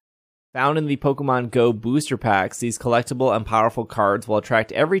expansion. Found in the Pokemon Go booster packs, these collectible and powerful cards will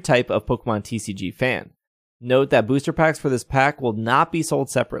attract every type of Pokemon TCG fan. Note that booster packs for this pack will not be sold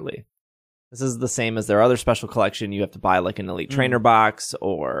separately. This is the same as their other special collection. You have to buy like an Elite Trainer box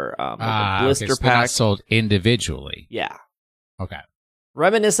or a blister so pack. They're not sold individually. Yeah. Okay.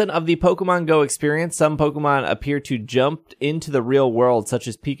 Reminiscent of the Pokemon Go experience, some Pokemon appear to jump into the real world, such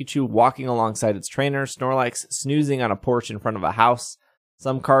as Pikachu walking alongside its trainer, Snorlax snoozing on a porch in front of a house.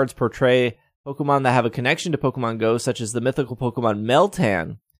 Some cards portray Pokemon that have a connection to Pokemon Go, such as the mythical Pokemon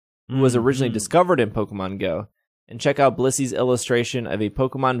Meltan, who was originally discovered in Pokemon Go. And check out Blissy's illustration of a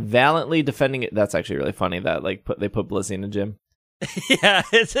Pokemon valiantly defending it. That's actually really funny that they put Blissey in a gym. Yeah,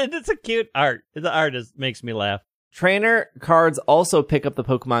 it's a cute art. The art makes me laugh. Trainer cards also pick up the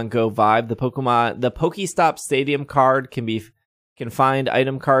Pokemon Go vibe. The Pokestop Stadium card can find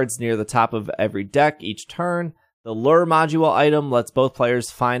item cards near the top of every deck each turn. The Lure module item lets both players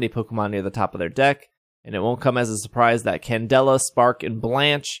find a Pokemon near the top of their deck, and it won't come as a surprise that Candela, Spark, and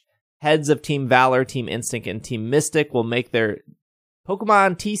Blanche, heads of Team Valor, Team Instinct, and Team Mystic, will make their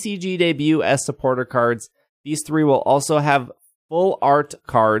Pokemon TCG debut as supporter cards. These 3 will also have full art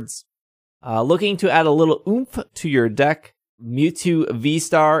cards. Looking to add a little oomph to your deck, Mewtwo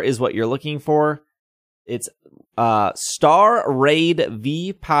V-Star is what you're looking for. It's Star Raid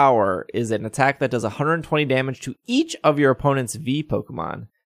V Power is an attack that does 120 damage to each of your opponent's V Pokemon.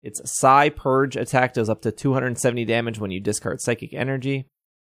 Its Psy Purge attack does up to 270 damage when you discard Psychic Energy.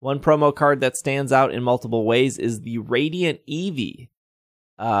 One promo card that stands out in multiple ways is the Radiant Eevee.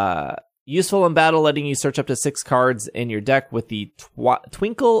 Useful in battle, letting you search up to 6 cards in your deck with the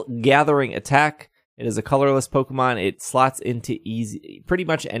Twinkle Gathering attack. It is a colorless Pokemon. It slots into pretty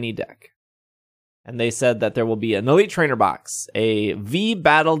much any deck. And they said that there will be an Elite Trainer box, a V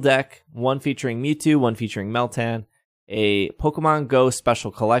Battle deck, one featuring Mewtwo, one featuring Meltan, a Pokemon Go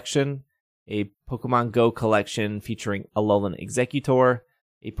Special Collection, a Pokemon Go Collection featuring Alolan Executor,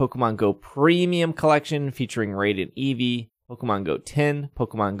 a Pokemon Go Premium Collection featuring Radiant Eevee, Pokemon Go Tin,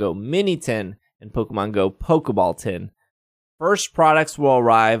 Pokemon Go Mini Tin, and Pokemon Go Pokeball Tin. First products will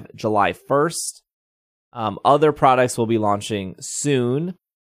arrive July 1st. Other products will be launching soon.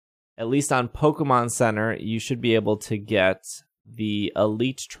 At least on Pokemon Center, you should be able to get the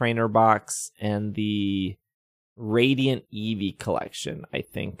Elite Trainer box and the Radiant Eevee collection. I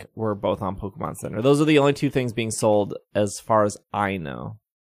think we're both on Pokemon Center. Those are the only 2 things being sold as far as I know.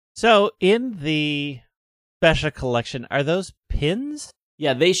 So in the special collection, are those pins?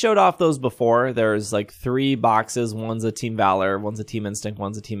 Yeah, they showed off those before. There's like 3 boxes. One's a Team Valor, one's a Team Instinct,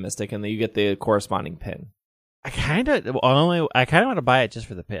 one's a Team Mystic, and then you get the corresponding pin. I kind of want to buy it just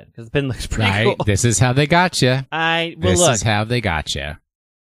for the pin because the pin looks pretty cool. This is how they got you. This is how they got you.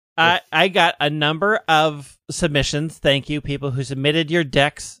 I got a number of submissions. Thank you, people who submitted your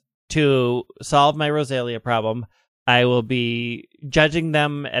decks to solve my Rosalia problem. I will be judging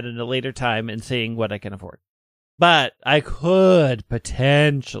them at a later time and seeing what I can afford. But I could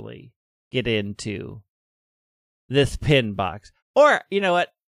potentially get into this pin box. Or, you know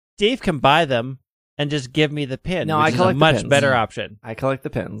what? Dave can buy them and just give me the pin. No, which I is collect a much the pins. better option. I collect the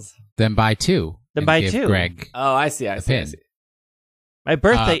pins. Then buy 2. Then and buy give 2. Greg. Oh, I see. I see. My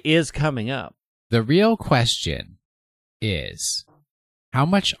birthday is coming up. The real question is, how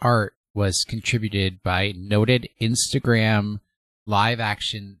much art was contributed by noted Instagram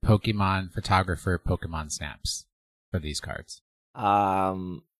live-action Pokemon photographer Pokemon Snaps for these cards?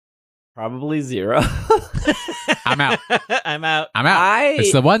 Probably 0. I'm out. I'm out.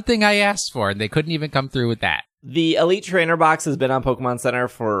 It's the one thing I asked for, and they couldn't even come through with that. The Elite Trainer box has been on Pokemon Center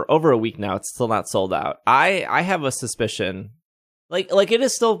for over a week now. It's still not sold out. I have a suspicion, like it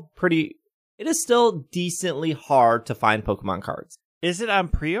is still decently hard to find Pokemon cards. Is it on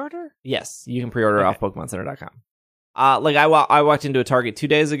pre-order? Yes, you can pre-order off PokemonCenter.com. I walked into a Target 2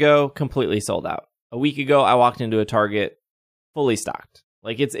 days ago, completely sold out. A week ago, I walked into a Target, fully stocked.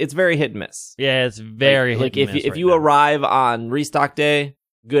 Like it's very hit and miss. Yeah, it's very hit and miss. If you arrive on restock day,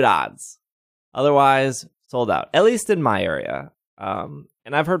 good odds. Otherwise, sold out. At least in my area. And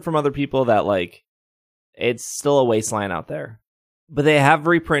I've heard from other people that like it's still a wasteland out there. But they have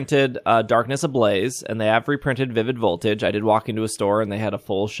reprinted Darkness Ablaze, and they have reprinted Vivid Voltage. I did walk into a store, and they had a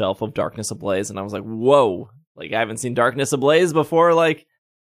full shelf of Darkness Ablaze, and I was like, "Whoa!" Like I haven't seen Darkness Ablaze before. Like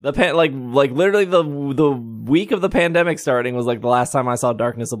literally the week of the pandemic starting was like the last time I saw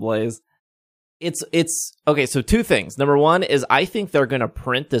Darkness Ablaze. It's okay. So 2 things. Number 1 is I think they're gonna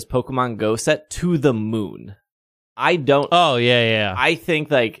print this Pokemon Go set to the moon. I don't. Oh yeah. I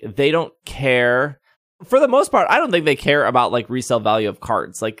think like they don't care. For the most part, I don't think they care about like resale value of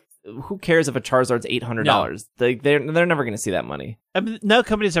cards. Like, who cares if a Charizard's $800? No. They're never going to see that money. I mean, no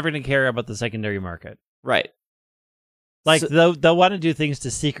company's ever going to care about the secondary market, right? Like they'll want to do things to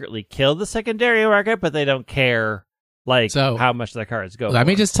secretly kill the secondary market, but they don't care how much their cards go. Let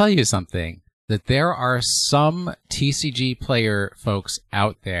me just tell you something: that there are some TCG player folks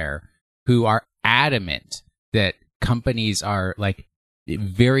out there who are adamant that companies are like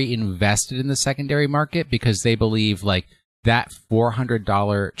very invested in the secondary market because they believe like that $400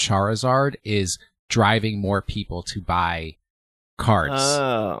 Charizard is driving more people to buy cards.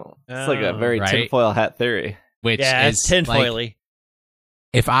 Oh, it's like a very tinfoil hat theory. Which is tinfoily. Like,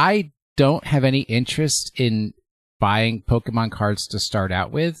 if I don't have any interest in buying Pokemon cards to start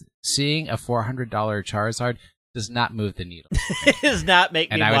out with, seeing a $400 Charizard does not move the needle. It does not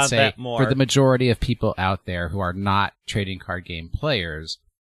make me want that more. For the majority of people out there who are not trading card game players,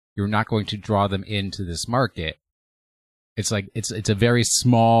 you're not going to draw them into this market. It's like it's a very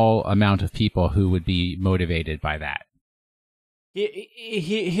small amount of people who would be motivated by that.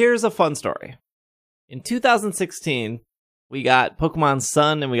 Here's a fun story. In 2016, we got Pokemon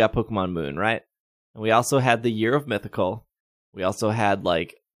Sun and we got Pokemon Moon, right? And we also had the Year of Mythical. We also had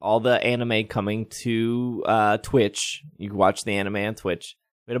like all the anime coming to Twitch. You can watch the anime on Twitch.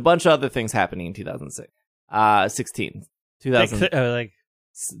 We had a bunch of other things happening in 2016. Okay.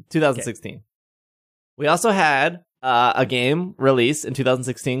 We also had a game release in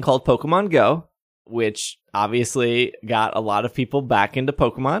 2016 called Pokemon Go, which obviously got a lot of people back into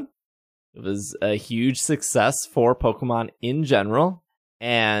Pokemon. It was a huge success for Pokemon in general.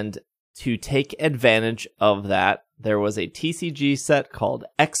 And to take advantage of that, there was a TCG set called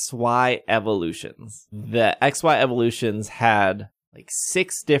XY Evolutions. The XY Evolutions had like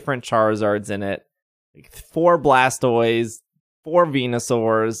 6 different Charizards in it, like 4 Blastoise, 4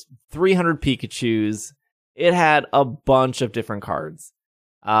 Venusaurs, 300 Pikachus. It had a bunch of different cards.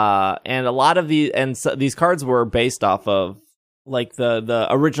 And a lot of these cards were based off of like the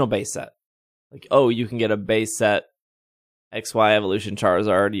original base set. Like, oh, you can get a base set XY Evolution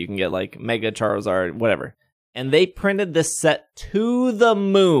Charizard, you can get like Mega Charizard, whatever. And they printed this set to the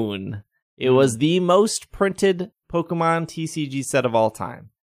moon. It was the most printed Pokemon TCG set of all time.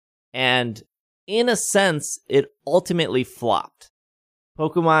 And in a sense, it ultimately flopped.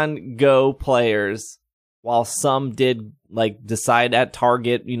 Pokemon Go players, while some did like decide at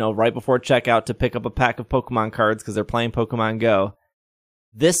Target, right before checkout to pick up a pack of Pokemon cards because they're playing Pokemon Go,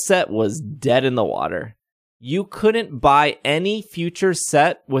 this set was dead in the water. You couldn't buy any future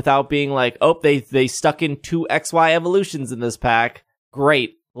set without being like, oh, they stuck in 2 XY Evolutions in this pack.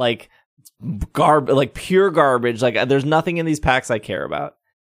 great. Like like pure garbage. Like there's nothing in these packs I care about.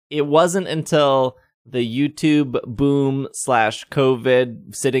 It wasn't until the YouTube boom /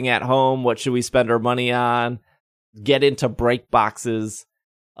 COVID, sitting at home, what should we spend our money on? Get into break boxes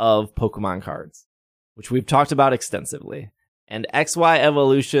of Pokemon cards, which we've talked about extensively. And XY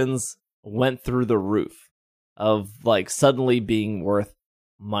Evolutions went through the roof of like suddenly being worth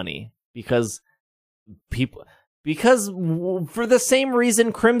money because for the same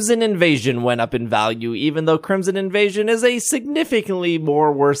reason Crimson Invasion went up in value, even though Crimson Invasion is a significantly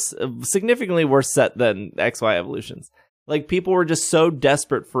worse set than XY Evolutions. Like people were just so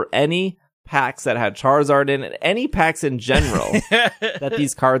desperate for any packs that had Charizard in it, any packs in general, that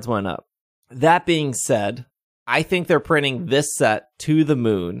these cards went up. That being said, I think they're printing this set to the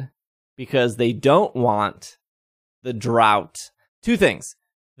moon because they don't want the drought. Two things.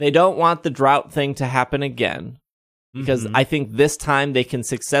 They don't want the drought thing to happen again because I think this time they can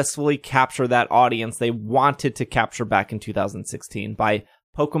successfully capture that audience they wanted to capture back in 2016 by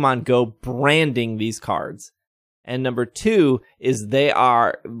Pokemon Go branding these cards. And number two is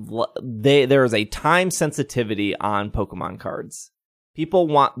there is a time sensitivity on Pokemon cards. People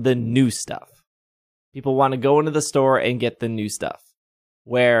want the new stuff. People want to go into the store and get the new stuff.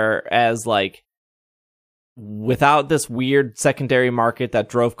 Whereas, like, without this weird secondary market that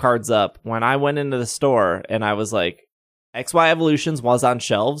drove cards up, when I went into the store and I was like, XY Evolutions was on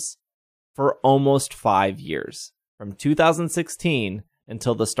shelves for almost 5 years. From 2016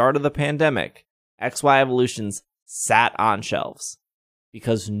 until the start of the pandemic, XY Evolutions sat on shelves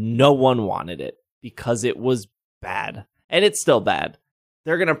because no one wanted it, because it was bad. And it's still bad.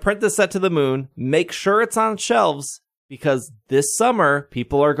 They're going to print this set to the moon, make sure it's on shelves, because this summer,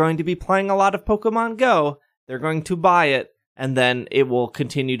 people are going to be playing a lot of Pokemon Go. They're going to buy it, and then it will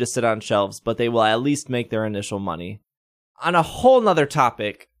continue to sit on shelves, but they will at least make their initial money. On a whole nother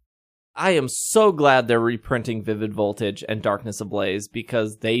topic, I am so glad they're reprinting Vivid Voltage and Darkness Ablaze,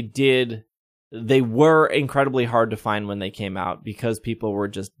 because they were incredibly hard to find when they came out, because people were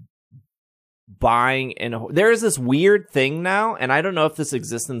just buying. And there is this weird thing now, and I don't know if this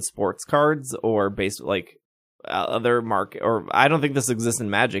exists in sports cards or other market, or I don't think this exists in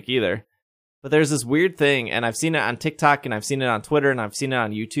Magic either. But there's this weird thing, and I've seen it on TikTok, and I've seen it on Twitter, and I've seen it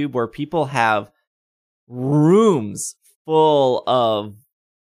on YouTube, where people have rooms full of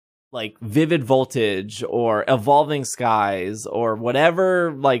like Vivid Voltage or Evolving Skies or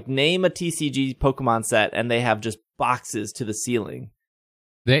whatever, like name a TCG Pokemon set, and they have just boxes to the ceiling.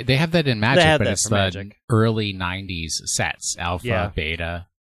 They have that in Magic, but it's the Magic. Early 90s sets, Alpha, Beta,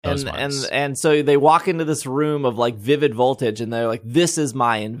 those ones. And so they walk into this room of like Vivid Voltage, and they're like, this is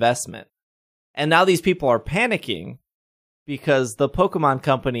my investment. And now these people are panicking because the Pokemon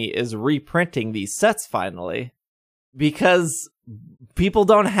Company is reprinting these sets finally, because people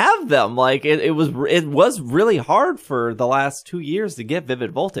don't have them. Like it was really hard for the last 2 years to get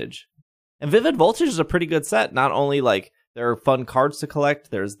Vivid Voltage. And Vivid Voltage is a pretty good set. Not only like there are fun cards to collect,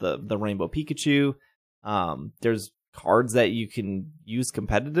 there's the Rainbow Pikachu. There's cards that you can use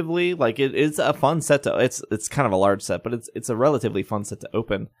competitively. Like it's a fun set to it's kind of a large set, but it's a relatively fun set to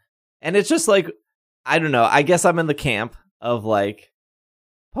open. And it's just like, I don't know, I guess I'm in the camp of like,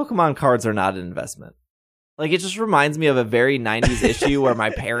 Pokemon cards are not an investment. Like, it just reminds me of a very 90s issue where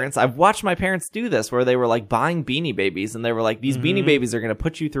I've watched my parents do this, where they were like buying Beanie Babies, and they were like, these Beanie Babies are going to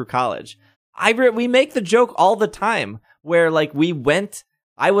put you through college. We make the joke all the time where like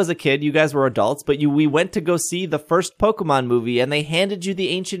I was a kid, you guys were adults, but we went to go see the first Pokemon movie, and they handed you the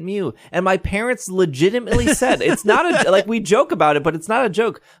Ancient Mew. And my parents legitimately said, it's not like we joke about it, but it's not a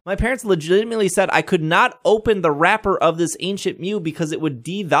joke. My parents legitimately said I could not open the wrapper of this Ancient Mew because it would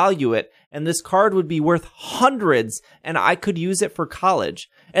devalue it, and this card would be worth hundreds, and I could use it for college.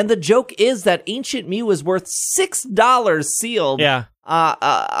 And the joke is that Ancient Mew is worth $6 sealed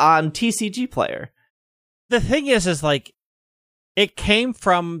on TCG Player. The thing is like, it came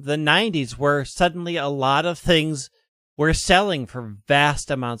from the 90s where suddenly a lot of things were selling for vast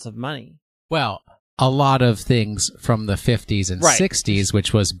amounts of money. Well, a lot of things from the 50s and 60s,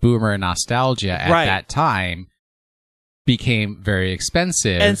 which was boomer nostalgia at that time, became very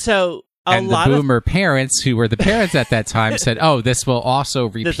expensive. And so the boomer parents, who were the parents at that time, said, oh, this will also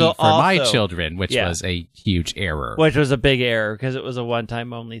repeat for my children, which was a huge error. Which was a big error because it was a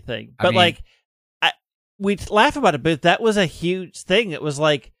one-time only thing. But we laugh about it, but that was a huge thing. It was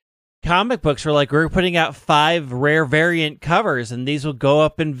like comic books were like, we're putting out 5 rare variant covers, and these will go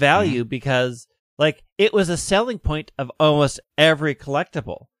up in value because like it was a selling point of almost every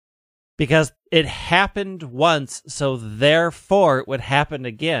collectible, because it happened once, so therefore it would happen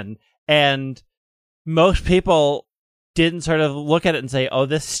again. And most people didn't sort of look at it and say, oh,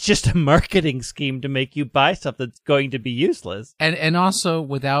 this is just a marketing scheme to make you buy stuff that's going to be useless. And also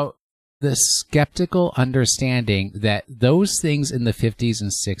without the skeptical understanding that those things in the 50s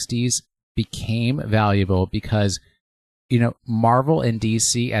and 60s became valuable because, Marvel and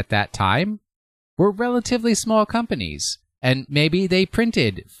DC at that time were relatively small companies. And maybe they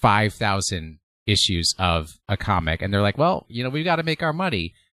printed 5,000 issues of a comic. And they're like, well, we've got to make our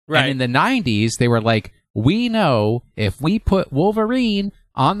money. Right. And in the 90s, they were like, we know if we put Wolverine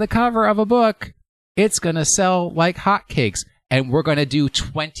on the cover of a book, it's going to sell like hotcakes. And we're going to do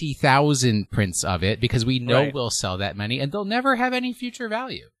 20,000 prints of it because we know we'll sell that many and they'll never have any future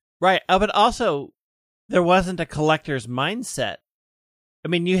value. Right. But also, there wasn't a collector's mindset. I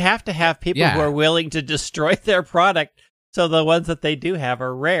mean, you have to have people who are willing to destroy their product so the ones that they do have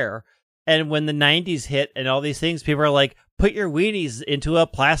are rare. And when the 90s hit and all these things, people are like, put your weenies into a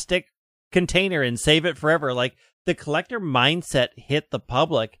plastic container and save it forever. Like, the collector mindset hit the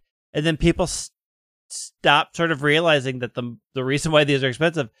public, and then people stop sort of realizing that the reason why these are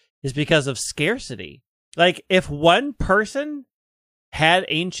expensive is because of scarcity. Like, if one person had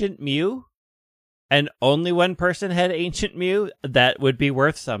Ancient Mew and only one person had Ancient Mew, that would be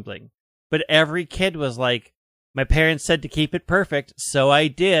worth something. But every kid was like, my parents said to keep it perfect, so I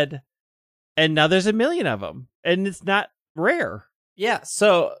did. And now there's a million of them, and it's not rare. Yeah,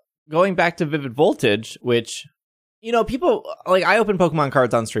 so going back to Vivid Voltage, which, people, like, I open Pokemon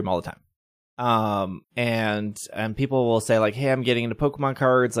cards on stream all the time. And people will say like, hey, I'm getting into Pokemon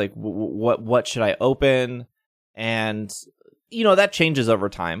cards. Like, what should I open? And, that changes over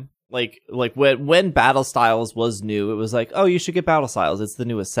time. Like when Battle Styles was new, it was like, oh, you should get Battle Styles. It's the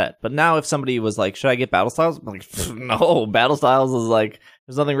newest set. But now if somebody was like, should I get Battle Styles? I'm like, no, Battle Styles is like,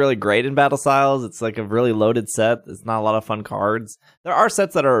 there's nothing really great in Battle Styles. It's like a really loaded set. It's not a lot of fun cards. There are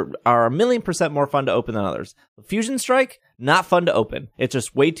sets that are 1,000,000% more fun to open than others. Fusion Strike, not fun to open. It's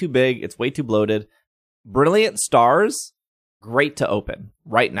just way too big. It's way too bloated. Brilliant Stars, great to open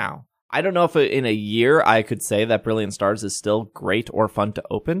right now. I don't know if in a year I could say that Brilliant Stars is still great or fun to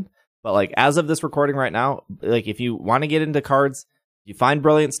open. But like as of this recording right now, like if you want to get into cards, you find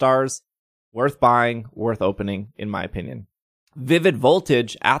Brilliant Stars, worth buying, worth opening, in my opinion. Vivid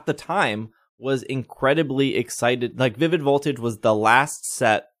Voltage at the time was incredibly excited. Like Vivid Voltage was the last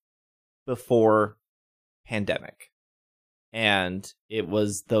set before Pandemic. And it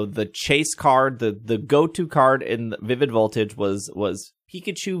was the chase card, the go-to card in Vivid Voltage was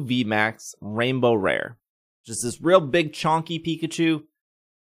Pikachu VMAX Rainbow Rare. Just this real big chonky Pikachu,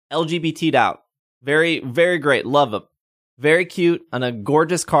 LGBT'd out. Very, very great. Love him. Very cute and a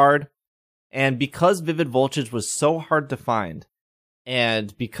gorgeous card. And because Vivid Voltage was so hard to find,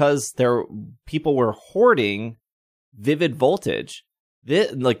 and because people were hoarding Vivid Voltage,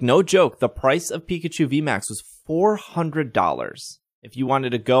 like no joke, the price of Pikachu VMAX was $400 if you wanted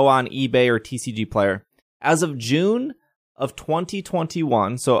to go on eBay or TCG Player. As of June of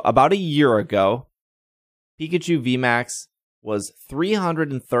 2021, so about a year ago, Pikachu VMAX was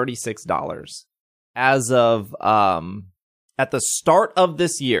 $336. As of at the start of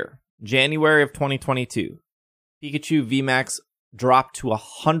this year, January of 2022, Pikachu VMAX dropped to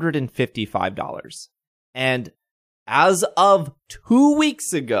 $155. And as of 2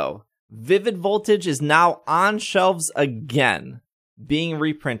 weeks ago, Vivid Voltage is now on shelves again, being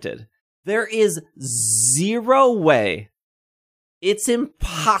reprinted. There is zero way, it's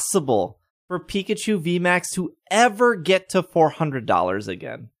impossible for Pikachu VMAX to ever get to $400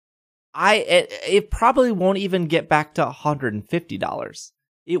 again. It probably won't even get back to $150.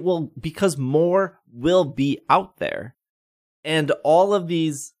 It will, because more will be out there. And all of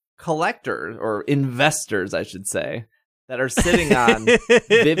these collectors, or investors, I should say, that are sitting on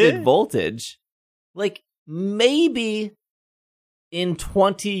Vivid Voltage, like maybe in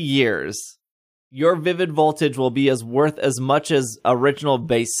 20 years, your Vivid Voltage will be worth as much as original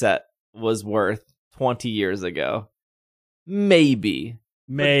base set was worth 20 years ago. Maybe.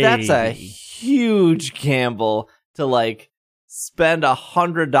 But that's a huge gamble to like spend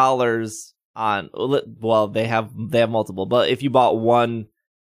 $100 on. Well, they have multiple, but if you bought one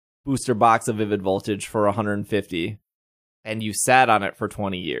booster box of Vivid Voltage for $150 and you sat on it for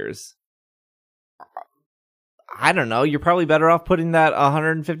 20 years, I don't know, you're probably better off putting that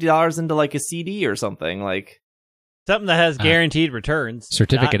 $150 into like a CD or something, like something that has guaranteed returns.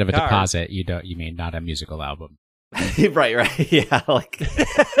 Certificate of a deposit. You mean not a musical album? right, yeah. Like,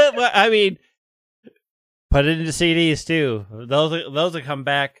 well, I mean, put it into CDs too. Those will come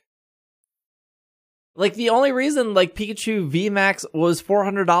back. Like the only reason like Pikachu VMAX was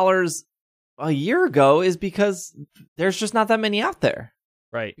 $400 a year ago is because there's just not that many out there.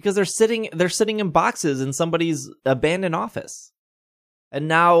 Right. Because they're sitting in boxes in somebody's abandoned office. And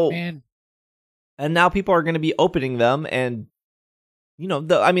now people are going to be opening them, and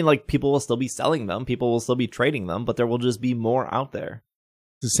people will still be selling them, people will still be trading them, but there will just be more out there.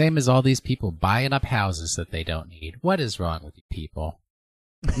 The same as all these people buying up houses that they don't need. What is wrong with you people?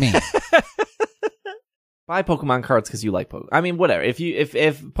 Man. Buy Pokemon cards because you like Pokemon. I mean, whatever. If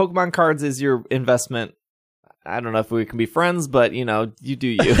Pokemon cards is your investment, I don't know if we can be friends, but you do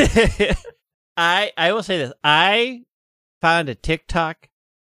you. I will say this. I found a TikTok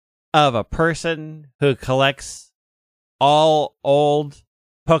of a person who collects all old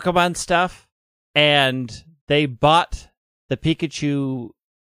Pokemon stuff, and they bought the Pikachu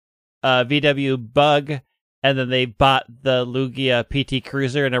VW Bug, and then they bought the Lugia PT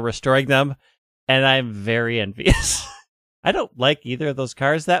Cruiser and are restoring them, and I'm very envious. I don't like either of those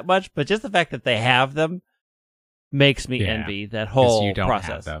cars that much, but just the fact that they have them makes me envy that whole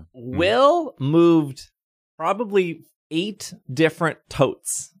process. Will moved probably 8 different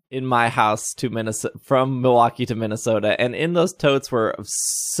totes in my house to Minnesota, from Milwaukee to Minnesota, and in those totes were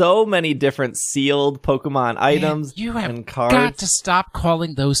so many different sealed Pokemon items and cards. You have got to stop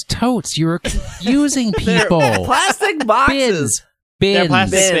calling those totes. You're confusing people. Plastic boxes. Bins.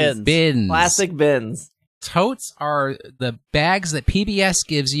 Plastic bins. Totes are the bags that PBS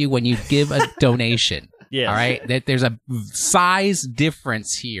gives you when you give a donation. Yes. All right? There's a size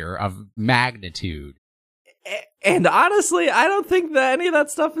difference here of magnitude. And honestly, I don't think that any of that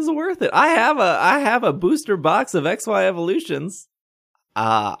stuff is worth it. I have a booster box of XY Evolutions.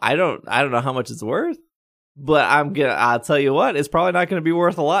 I don't know how much it's worth, but I'll tell you what, it's probably not going to be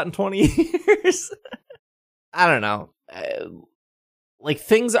worth a lot in 20 years. I don't know.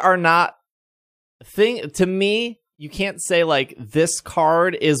 Things are not to me. You can't say this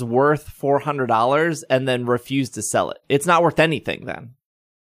card is worth $400 and then refuse to sell it. It's not worth anything then.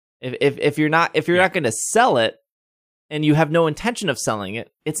 If you're not going to sell it and you have no intention of selling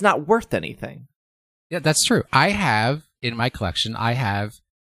it, it's not worth anything. Yeah, that's true. I have in my collection,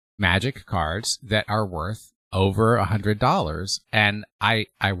 Magic cards that are worth over $100, and I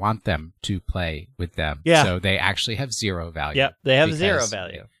want them to play with them. Yeah. So they actually have zero value. Yep, they have zero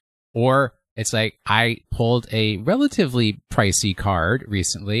value. Or it's like I pulled a relatively pricey card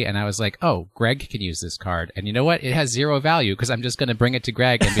recently, and I was like, oh, Greg can use this card. And you know what? It has zero value because I'm just going to bring it to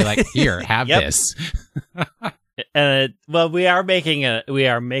Greg and be like, here, have this. Well, we are making a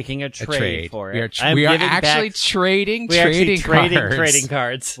trade for it. We are actually trading trading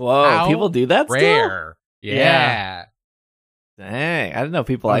cards. Whoa, How people do that rare. Still? Yeah. Dang, I didn't know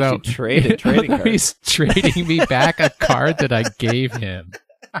people actually traded trading cards. He's trading me back a card that I gave him.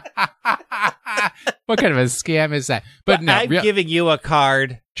 What kind of a scam is that? But no, I'm giving you a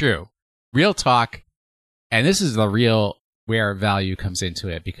card. True. Real talk. And this is the real where value comes into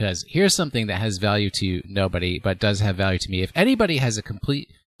it, because here's something that has value to nobody, but does have value to me. If anybody has a complete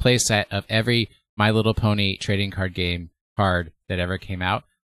playset of every My Little Pony trading card game card that ever came out,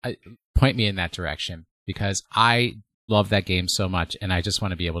 point me in that direction, because I love that game so much, and I just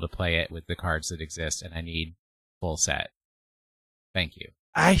want to be able to play it with the cards that exist, and I need full set. Thank you.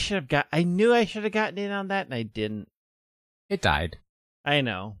 I knew I should have gotten in on that, and I didn't. It died. I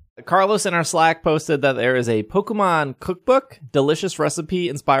know. Carlos in our Slack posted that there is a Pokemon cookbook, delicious recipe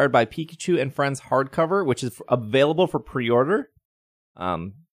inspired by Pikachu and Friends hardcover, which is available for pre-order.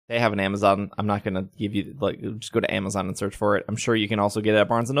 They have an Amazon. I'm not going to give you, just go to Amazon and search for it. I'm sure you can also get it at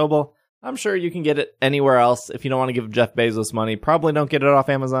Barnes & Noble. I'm sure you can get it anywhere else. If you don't want to give Jeff Bezos money, probably don't get it off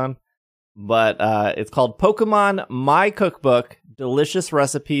Amazon. But it's called Pokemon My Cookbook, delicious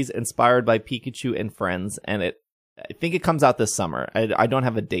recipes inspired by Pikachu and Friends, and I think it comes out this summer. I don't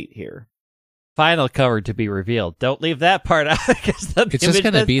have a date here. Final cover to be revealed. Don't leave that part out. It's just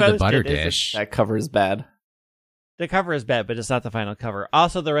going to be the butter dish. That cover is bad. The cover is bad, but it's not the final cover.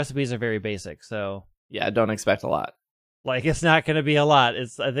 Also, the recipes are very basic, so... Yeah, don't expect a lot. It's not going to be a lot.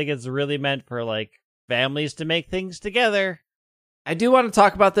 I think it's really meant for, families to make things together. I do want to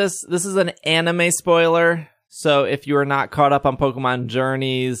talk about this. This is an anime spoiler, so if you are not caught up on Pokemon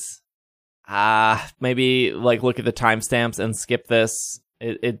Journeys... maybe look at the timestamps and skip this.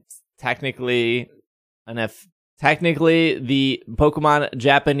 It's technically the Pokemon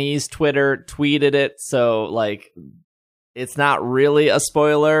Japanese Twitter tweeted it, so it's not really a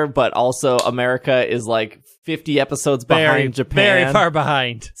spoiler, but also America is 50 episodes behind Japan. Very far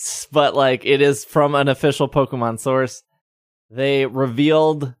behind. But it is from an official Pokemon source. They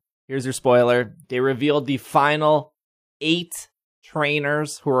revealed, here's your spoiler, they revealed the final 8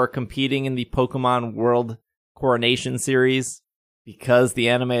 trainers who are competing in the Pokemon World Coronation Series, because the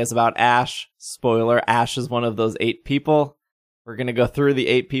anime is about Ash. Spoiler, Ash is one of those 8 people. We're going to go through the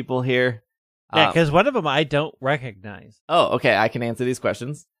 8 people here. Yeah, because one of them I don't recognize. Oh, okay. I can answer these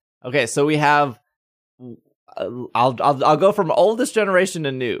questions. Okay, so we have... I'll go from oldest generation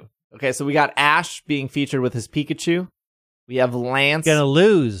to new. Okay, so we got Ash being featured with his Pikachu. We have Lance. He's gonna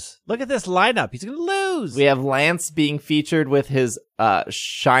lose. Look at this lineup. He's gonna lose. We have Lance being featured with his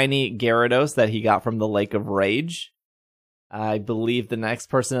shiny Gyarados that he got from the Lake of Rage. I believe the next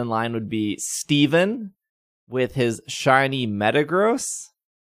person in line would be Steven with his shiny Metagross.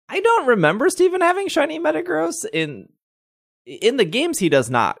 I don't remember Steven having shiny Metagross. In the games, he does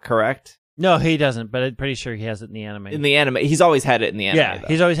not, correct? No, he doesn't, but I'm pretty sure he has it in the anime. In the anime. He's always had it in the anime. Yeah, though.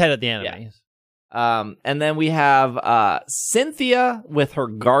 He's always had it in the anime. Yeah. And then we have Cynthia with her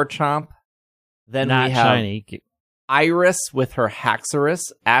Garchomp. Then Not we have shiny. Iris with her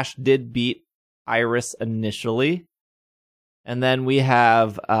Haxorus. Ash did beat Iris initially. And then we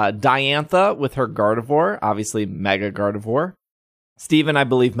have Diantha with her Gardevoir, obviously Mega Gardevoir. Steven, I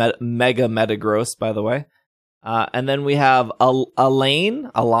believe, Mega Metagross, by the way. And then we have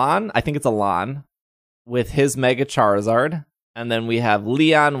Alan, I think it's Alan, with his Mega Charizard. And then we have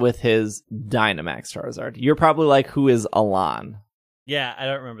Leon with his Dynamax Charizard. You're probably like, who is Alan? Yeah, I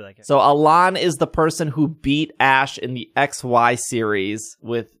don't remember that guy. So Alan is the person who beat Ash in the XY series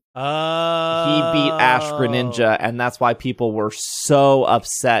with... He beat Ash Greninja, and that's why people were so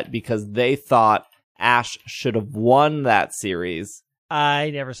upset, because they thought Ash should have won that series. I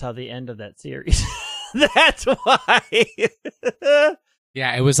never saw the end of that series. That's why.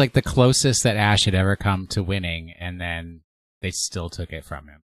 Yeah, it was like the closest that Ash had ever come to winning, and then they still took it from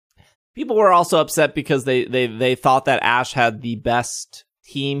him. People were also upset because they thought that Ash had the best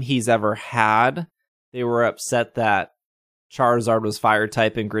team he's ever had. They were upset that Charizard was fire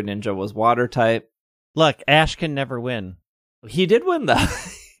type and Greninja was water type. Look, Ash can never win. He did win, though.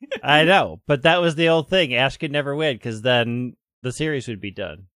 I know, but that was the old thing. Ash could never win, because then the series would be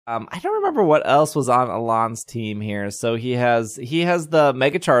done. I don't remember what else was on Alan's team here. So he has the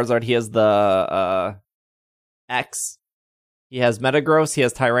Mega Charizard. He has the X. He has Metagross. He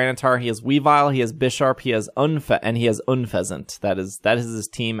has Tyranitar. He has Weavile. He has Bisharp. He has and he has Unfezant. That is his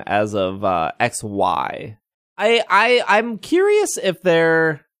team as of XY. I'm curious if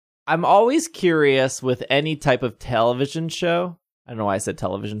I'm always curious with any type of television show. I don't know why I said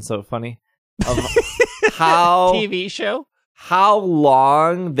television so funny. Of how TV show? How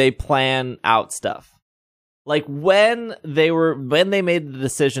long they plan out stuff. Like when they made the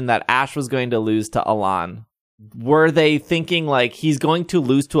decision that Ash was going to lose to Alan, were they thinking like he's going to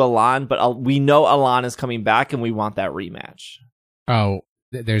lose to Alan, but we know Alan is coming back and we want that rematch? Oh,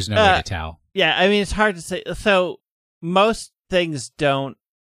 there's no way to tell. Yeah, I mean, it's hard to say. So most things don't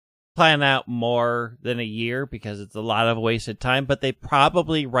plan out more than a year because it's a lot of wasted time, but they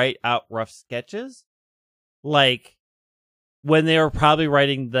probably write out rough sketches. Like when they were probably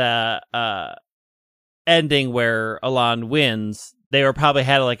writing the ending where Alan wins, they were probably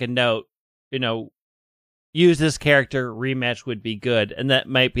had like a note, use this character, rematch would be good. And that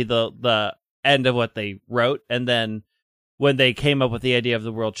might be the end of what they wrote. And then when they came up with the idea of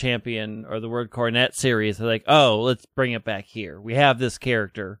the World Champion or the World Coronet series, they're like, oh, let's bring it back here. We have this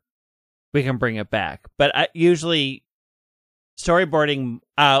character. We can bring it back. But usually storyboarding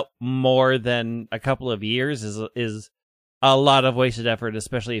out more than a couple of years is a lot of wasted effort,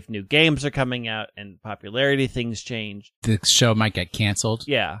 especially if new games are coming out and popularity things change. The show might get canceled.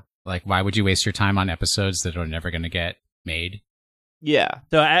 Yeah. Like, why would you waste your time on episodes that are never going to get made? Yeah.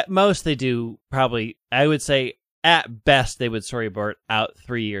 So at most they do probably, I would say, at best, they would storyboard out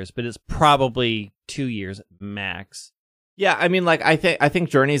 3 years, but it's probably 2 years max. Yeah, I mean, like I think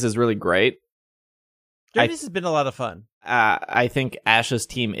Journeys is really great. Journeys has been a lot of fun. I think Ash's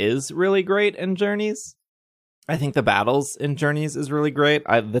team is really great in Journeys. I think the battles in Journeys is really great.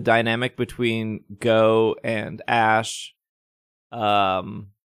 The dynamic between Go and Ash, of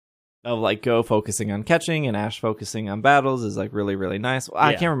like Go focusing on catching and Ash focusing on battles is like really, really nice.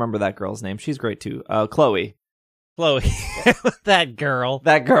 I can't remember that girl's name. She's great too. Chloe. That girl.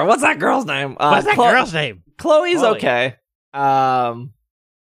 What's that girl's name? What's that girl's name? Chloe's Chloe. okay. Her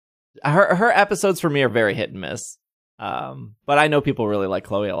episodes for me are very hit and miss. But I know people really like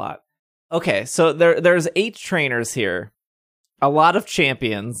Chloe a lot. Okay, so there's 8 trainers here. A lot of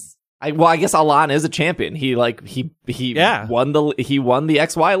champions. I guess Alan is a champion. He won the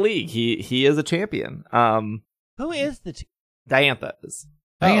XY League. He is a champion. Who is the Diantha is.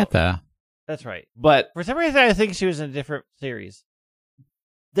 Diantha. That's right. But for some reason, I think she was in a different series.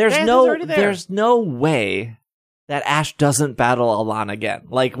 There's no way that Ash doesn't battle Alan again.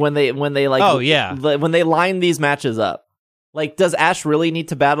 Like when they when they line these matches up. Like, does Ash really need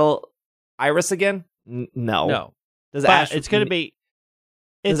to battle Iris again? No. Does Ash? It's going to be.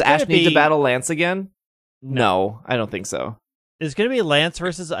 Does Ash need to battle Lance again? No, I don't think so. It's going to be Lance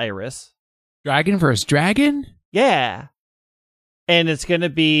versus Iris. Dragon versus dragon? Yeah. And it's going to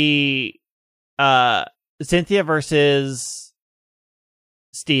be Cynthia versus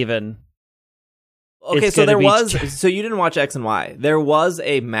Steven. Okay, so so you didn't watch X and Y. There was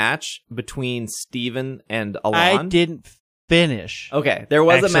a match between Steven and Elan. I didn't finish. Okay, there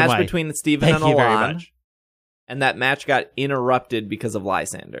was X a match and Y. between Steven and Thank you very Elan. much. And that match got interrupted because of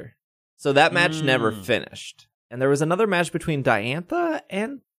Lysander. So that match never finished. And there was another match between Diantha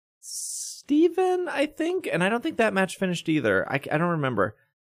and Steven, I think. And I don't think that match finished either. I don't remember.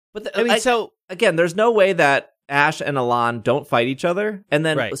 But so again, there's no way that Ash and Elan don't fight each other. And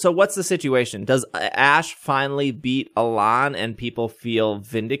then, So what's the situation? Does Ash finally beat Elan and people feel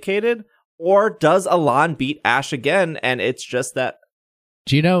vindicated? Or does Elan beat Ash again and it's just that?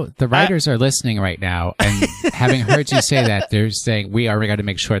 Do you know, the writers are listening right now, and having heard you say that, they're saying, we are going to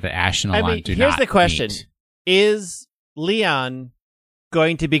make sure that Ash and Elan do not Here's the question. meet. Is Leon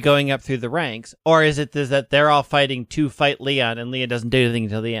going to be going up through the ranks, or is it that they're all fighting to fight Leon, and Leon doesn't do anything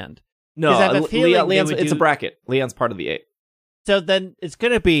until the end? No, Leon's, it's a bracket. Leon's part of the 8. So then it's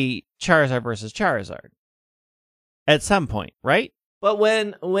going to be Charizard versus Charizard at some point, right? But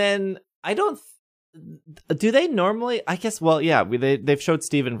when I don't... Do they normally? I guess. Well, yeah. They've showed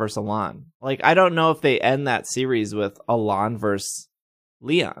Steven versus Elan. Like, I don't know if they end that series with Elan versus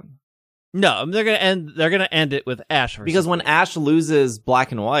Leon. No, they're gonna end it with Ash versus because when Ash loses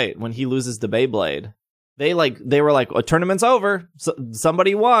Black and White, when he loses the Beyblade, they were like, a tournament's over. So,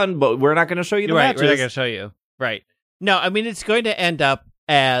 somebody won, but we're not going to show you the matches. We're not going to show you. Right. No, I mean it's going to end up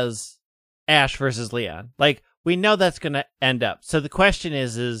as Ash versus Leon. Like we know that's going to end up. So the question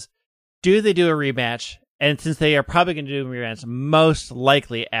is. Do they do a rematch? And since they are probably going to do a rematch, most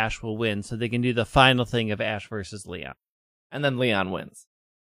likely Ash will win, so they can do the final thing of Ash versus Leon, and then Leon wins.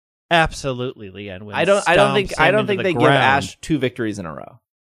 Absolutely, Leon wins. I don't think they give Ash 2 victories in a row.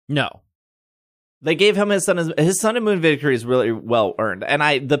 No, they gave him his Sun and Moon victory is really well earned.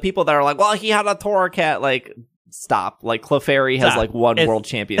 And the people that are like, well, he had a Torracat, like. Stop. Like, Clefairy has, won world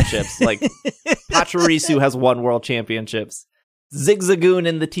championships. Like, Pachirisu has won world championships. Zigzagoon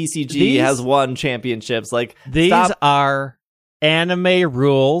in the TCG has won championships. Like, these are anime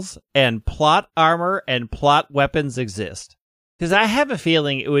rules, and plot armor and plot weapons exist. Because I have a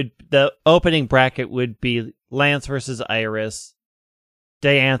feeling the opening bracket would be Lance versus Iris,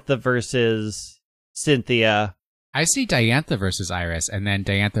 Diantha versus Cynthia. I see Diantha versus Iris, and then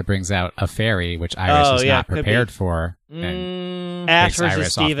Diantha brings out a fairy, which Iris is not prepared for. And Ash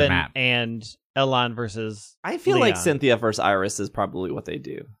versus Steven and Elan versus I feel Leon. like Cynthia versus Iris is probably what they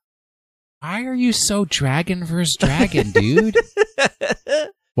do. Why are you so dragon versus dragon, dude?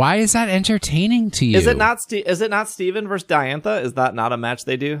 Why is that entertaining to you? Is it not Steven versus Diantha? Is that not a match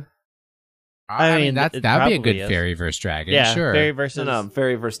they do? I mean, that would be a good fairy versus dragon. Yeah, sure. Fairy versus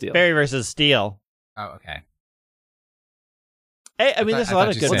Fairy versus Steel. Fairy versus Steel. Oh, okay. Hey, I mean, there's a lot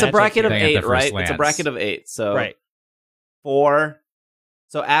of good. It's a bracket of Diantha 8, right? Lance. It's a bracket of 8. So right. 4.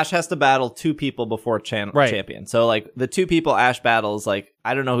 So Ash has to battle 2 people before champion. So like the 2 people Ash battles, like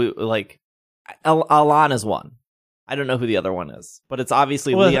I don't know who. Like Elan is one. I don't know who the other one is, but it's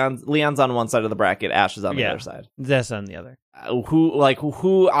obviously Leon's on one side of the bracket. Ash is on the other side. That's on the other.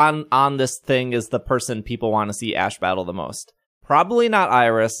 Who on this thing is the person people want to see Ash battle the most? Probably not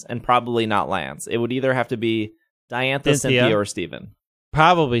Iris, and probably not Lance. It would either have to be Diantha, Cynthia, or Steven.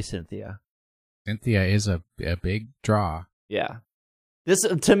 Probably Cynthia. Cynthia is a big draw. Yeah. This,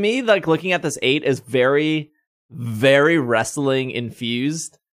 to me, like looking at this 8 is very, very wrestling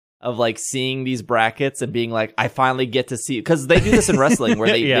infused. Of like seeing these brackets and being like, I finally get to see, because they do this in wrestling where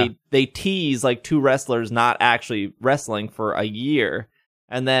they tease like 2 wrestlers not actually wrestling for a year,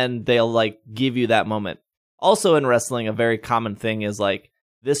 and then they'll like give you that moment. Also in wrestling, a very common thing is like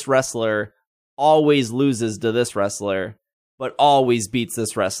this wrestler always loses to this wrestler, but always beats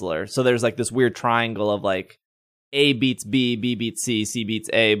this wrestler. So there's like this weird triangle of like A beats B, B beats C, C beats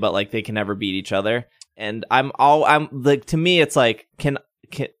A, but like they can never beat each other. And I'm like, to me, it's like,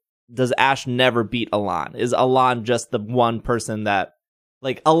 does Ash never beat Elan? Is Elan just the one person that,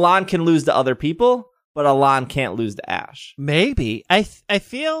 like, Elan can lose to other people, but Elan can't lose to Ash? Maybe. I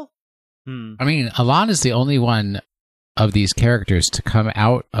feel... I mean, Elan is the only one of these characters to come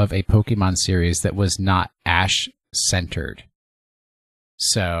out of a Pokemon series that was not Ash-centered.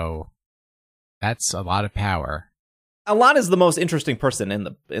 So, that's a lot of power. Elan is the most interesting person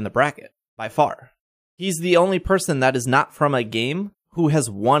in the bracket, by far. He's the only person that is not from a game who has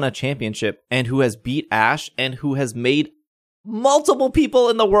won a championship and who has beat Ash and who has made multiple people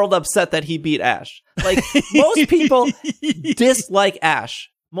in the world upset that he beat Ash. Like, most people dislike Ash.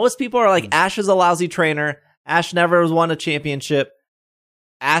 Most people are like, Ash is a lousy trainer. Ash never has won a championship.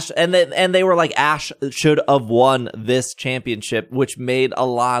 Ash, and they were like, Ash should have won this championship, which made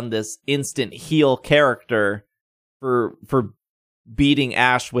Alon this instant heel character for beating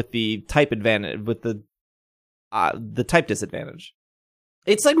Ash with the type advantage, with the type disadvantage.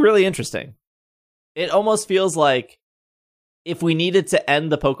 It's like really interesting. It almost feels like if we needed to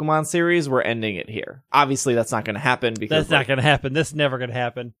end the Pokemon series, we're ending it here. Obviously, that's not going to happen because that's not going to happen. This is never going to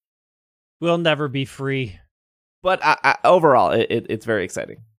happen. We'll never be free. But overall, it's very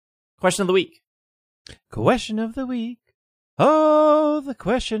exciting. Question of the week. Question of the week. Oh, the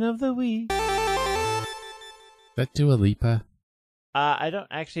question of the week. Is that Dua Lipa? I don't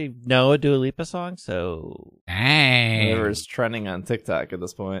actually know a Dua Lipa song, so... Dang. Whatever's trending on TikTok at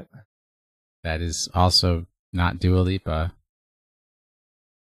this point. That is also not Dua Lipa.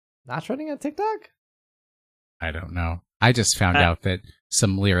 Not trending on TikTok? I don't know. I just found out that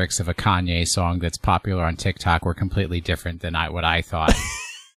some lyrics of a Kanye song that's popular on TikTok were completely different than what I thought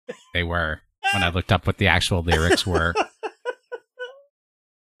they were when I looked up what the actual lyrics were.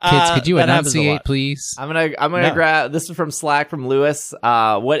 Kids, could you enunciate, please? I'm gonna grab. This is from Slack from Lewis.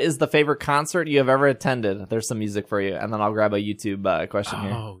 What is the favorite concert you have ever attended? There's some music for you, and then I'll grab a YouTube question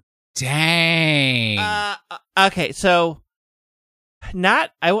here. Oh, dang. Okay, so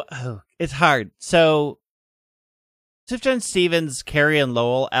it's hard. So Sufjan Stevens' Carrie and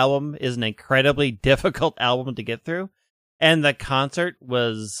Lowell album is an incredibly difficult album to get through, and the concert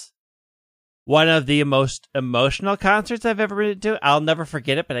was one of the most emotional concerts I've ever been to. I'll never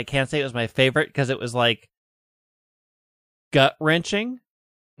forget it, but I can't say it was my favorite because it was like gut-wrenching.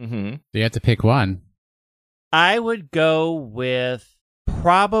 Mm-hmm. You have to pick one. I would go with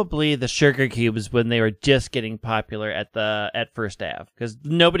probably the Sugar Cubes when they were just getting popular at First Ave, because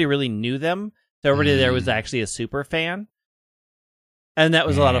nobody really knew them. So everybody there was actually a super fan. And that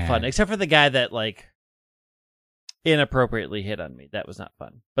was a lot of fun, except for the guy that like inappropriately hit on me. That was not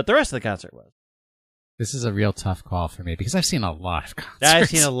fun. But the rest of the concert was. This is a real tough call for me because I've seen a lot of concerts. I've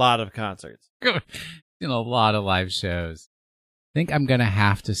seen a lot of concerts. Seen a lot of live shows. I think I'm going to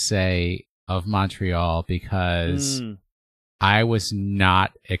have to say of Montreal because I was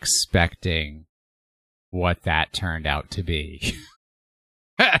not expecting what that turned out to be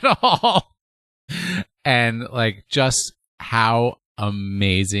at all. And like just how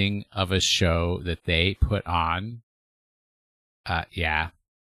amazing of a show that they put on. Yeah.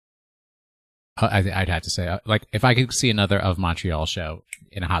 I'd have to say, like, if I could see another of Montreal show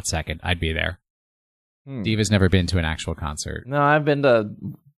in a hot second, I'd be there. Steve has never been to an actual concert. No, I've been to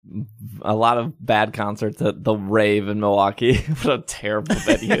a lot of bad concerts at the Rave in Milwaukee. What a terrible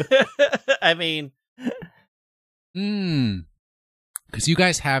venue. I mean, because you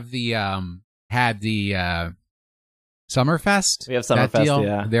guys have the had the Summerfest. We have Summerfest.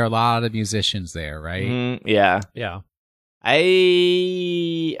 Yeah, there are a lot of musicians there, right? Yeah.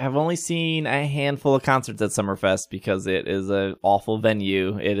 I have only seen a handful of concerts at Summerfest because it is an awful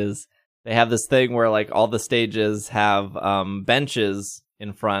venue. It is. They have this thing where like all the stages have benches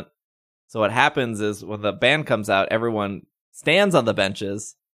in front. So what happens is when the band comes out, everyone stands on the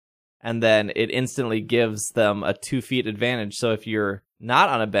benches, and then it instantly gives them a 2 feet advantage. So if you're not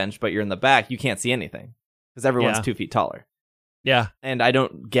on a bench but you're in the back, you can't see anything because everyone's 2 feet taller. Yeah, and I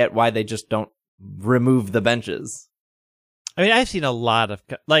don't get why they just don't remove the benches. I mean, I've seen a lot of,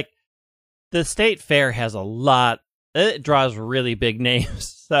 like, the State Fair has a lot, it draws really big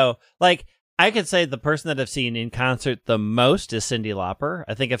names. So, like, I could say the person that I've seen in concert the most is Cyndi Lauper.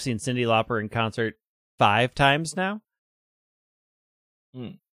 I think I've seen Cyndi Lauper in concert 5 times now.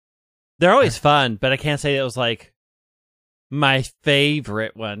 They're always fun, but I can't say it was, like, my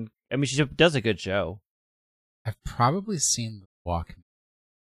favorite one. I mean, she does a good show. I've probably seen the Walkman,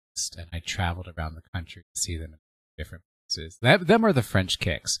 and I traveled around the country to see them in different places. Them are the French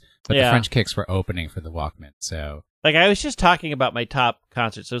Kicks, but the French Kicks were opening for the Walkman. So, like, I was just talking about my top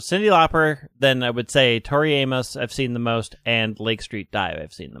concerts. So Cyndi Lauper, then I would say Tori Amos, I've seen the most, and Lake Street Dive,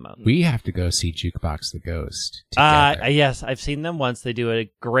 I've seen the most. We have to go see Jukebox the Ghost together. Yes, I've seen them once. They do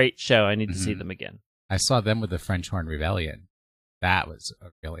a great show. I need to see them again. I saw them with the French Horn Rebellion. That was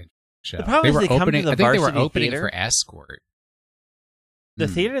a really interesting show. The problem is they opening, come to the I think they were Varsity opening Theater. for Escort. The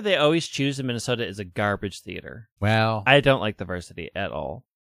theater they always choose in Minnesota is a garbage theater. Well, I don't like the Varsity at all.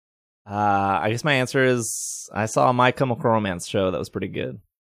 I guess my answer is I saw a My Chemical Romance show that was pretty good.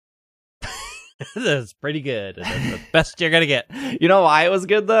 That's pretty good. That's the best you're gonna get. You know why it was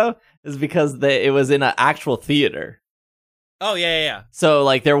good though? Is because it was in an actual theater. Oh yeah. So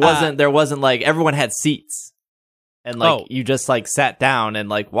like there wasn't like everyone had seats. and like you just like sat down and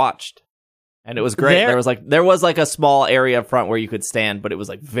like watched, and it was great. There was like a small area up front where you could stand, but it was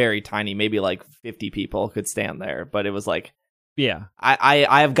like very tiny. Maybe like 50 people could stand there, but it was like, yeah.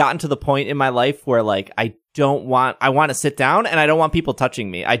 I have gotten to the point in my life where like I want to sit down and I don't want people touching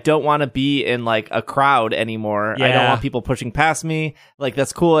me. I don't want to be in like a crowd anymore. Yeah. I don't want people pushing past me. Like,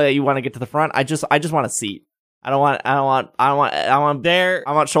 that's cool that you want to get to the front. I just want a seat. I want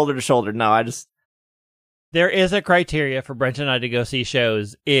shoulder to shoulder. No, there is a criteria for Brent and I to go see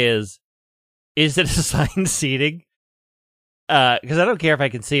shows is it assigned seating? Because I don't care if I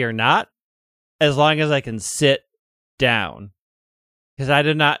can see or not, as long as I can sit down. Because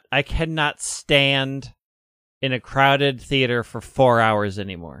I cannot stand in a crowded theater for 4 hours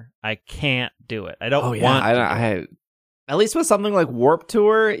anymore. I can't do it. I don't want to. At least with something like Warped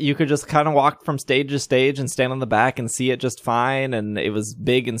Tour, you could just kind of walk from stage to stage and stand on the back and see it just fine. And it was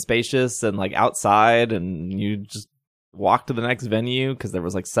big and spacious and like outside, and you just walk to the next venue because there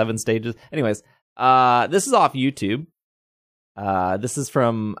was like 7 stages. Anyways, this is off YouTube. This is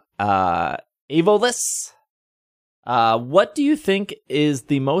from Avolis. What do you think is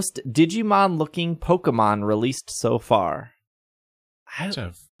the most Digimon-looking Pokemon released so far? That's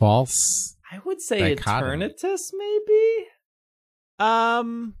a false. I would say dichotomy. Eternatus, maybe?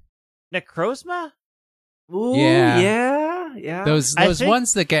 Necrozma? Ooh, yeah. Those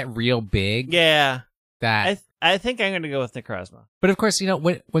ones that get real big. Yeah. That I think I'm going to go with Necrozma. But of course,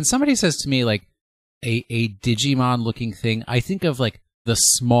 when somebody says to me like a Digimon-looking thing, I think of like the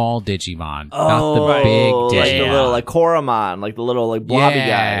small Digimon, not the big Digimon. Like the little like Koromon, like the little like blobby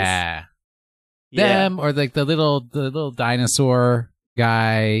guys. Them or like the little dinosaur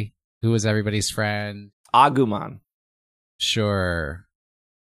guy who was everybody's friend. Agumon. Sure.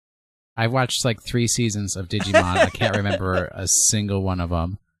 I watched like 3 seasons of Digimon. I can't remember a single one of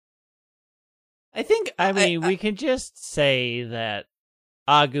them. I mean, we can just say that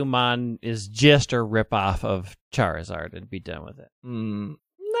Agumon is just a ripoff of Charizard and be done with it. Nah,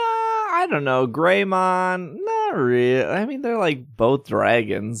 I don't know. Greymon, not really. I mean, they're like both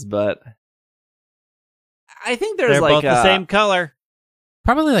dragons, but I think they're both the same color.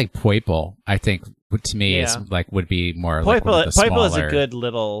 Probably like Poiple, I think, to me is like would be more like one of the Poiple is smaller. a good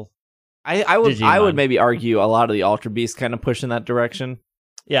little. I would maybe argue a lot of the Ultra Beasts kind of push in that direction.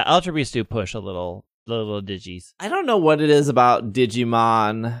 Yeah, Ultra Beasts do push a little Digis. I don't know what it is about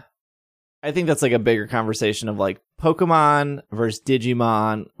Digimon. I think that's like a bigger conversation of like Pokemon versus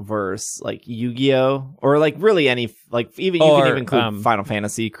Digimon versus like Yu-Gi-Oh! Or like really any, like you can even include Final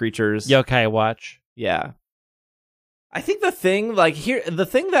Fantasy creatures. Yokai Watch. Yeah. I think the thing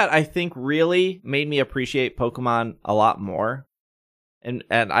that I think really made me appreciate Pokemon a lot more, and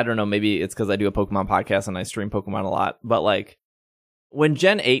I don't know, maybe it's because I do a Pokemon podcast and I stream Pokemon a lot, but like when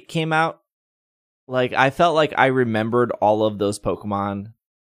Gen 8 came out, like I felt like I remembered all of those Pokemon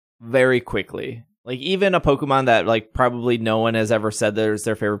very quickly. Like even a Pokemon that like probably no one has ever said there's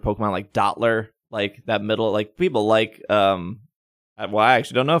their favorite Pokemon, like Dottler, like that middle, like people like well, I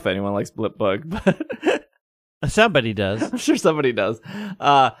actually don't know if anyone likes Blipbug, but somebody does. I'm sure somebody does.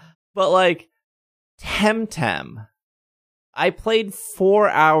 But like Temtem, I played 4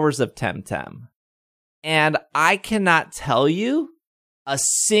 hours of Temtem, and I cannot tell you a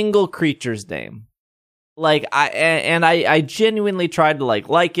single creature's name. Like I genuinely tried to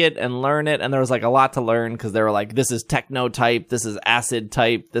like it and learn it, and there was like a lot to learn because they were like, this is techno type, this is acid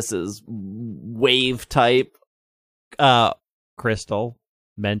type, this is wave type, crystal,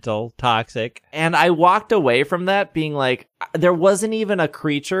 mental, toxic. And I walked away from that being like, there wasn't even a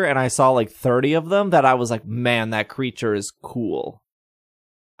creature, and I saw like 30 of them that I was like, man, that creature is cool.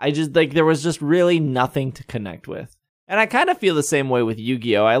 I just like, there was just really nothing to connect with. And I kind of feel the same way with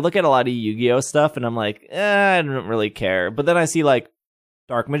Yu-Gi-Oh! I look at a lot of Yu-Gi-Oh! Stuff and I'm like, I don't really care. But then I see like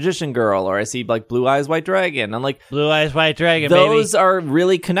Dark Magician Girl, or I see like Blue Eyes White Dragon. I'm like, Blue Eyes White Dragon, those are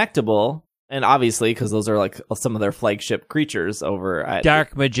really connectable. And obviously, because those are like some of their flagship creatures over at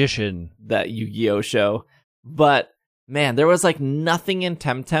Dark Magician, that Yu-Gi-Oh! Show. But man, there was like nothing in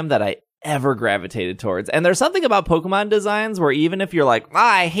Temtem that I ever gravitated towards. And there's something about Pokemon designs where even if you're like,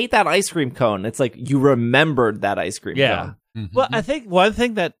 I hate that ice cream cone, it's like you remembered that ice cream cone. Mm-hmm. Well, I think one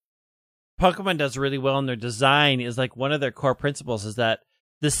thing that Pokemon does really well in their design is like one of their core principles is that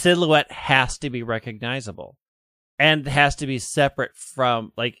the silhouette has to be recognizable and has to be separate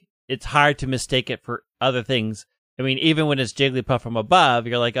from, like, it's hard to mistake it for other things. I mean, even when it's Jigglypuff from above,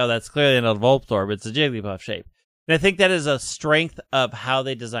 you're like, oh, that's clearly not a Voltorb, it's a Jigglypuff shape. And I think that is a strength of how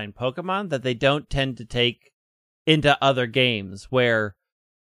they design Pokemon that they don't tend to take into other games, where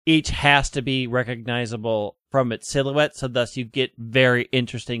each has to be recognizable from its silhouette, so thus you get very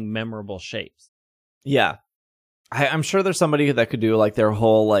interesting, memorable shapes. Yeah. I'm sure there's somebody that could do like their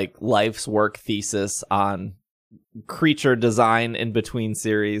whole like life's work thesis on creature design in between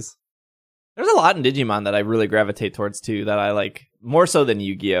series. There's a lot in Digimon that I really gravitate towards too, that I like more so than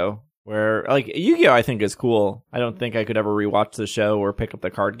Yu-Gi-Oh! Where like Yu-Gi-Oh! I think is cool. I don't think I could ever rewatch the show or pick up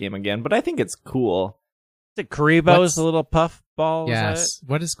the card game again, but I think it's cool. Is it Karibo's the little puff ball? Yes.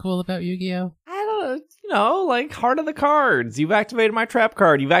 What is cool about Yu-Gi-Oh? I don't know, like Heart of the Cards. You've activated my trap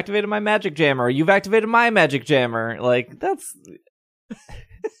card. You've activated my magic jammer. You've activated my magic jammer. Like that's.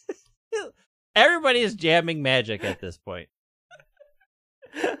 Everybody is jamming magic at this point.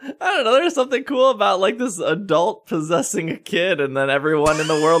 I don't know. There's something cool about like this adult possessing a kid, and then everyone in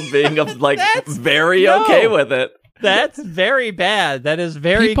the world being like very okay with it. That's very bad. That is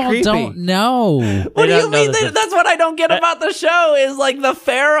very People creepy. don't know. What do you mean? That's what I don't get about the show. Is like the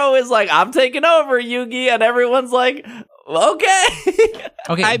Pharaoh is like, I'm taking over, Yugi, and everyone's like, okay.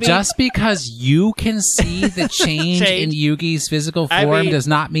 Okay, I mean, just because you can see the change in Yugi's physical form does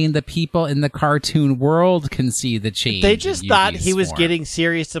not mean the people in the cartoon world can see the change. They just thought he was getting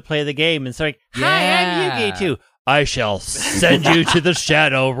serious to play the game, and so like, hi, I'm Yugi too. I shall send you to the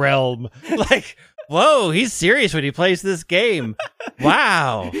Shadow Realm. Like, whoa, he's serious when he plays this game.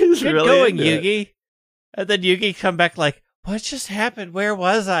 Wow, he's good really going, Yugi. And then Yugi come back like, what just happened? Where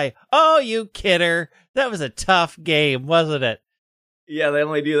was I? Oh, you kidder. That was a tough game, wasn't it? Yeah, they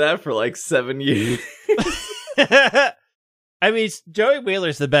only do that for like 7 years. I mean, Joey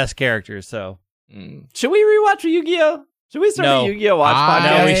Wheeler's the best character, so. Should we rewatch Yu-Gi-Oh? Should we start a Yu-Gi-Oh watch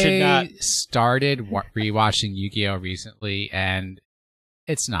podcast? No, we should not. I started rewatching Yu-Gi-Oh recently, and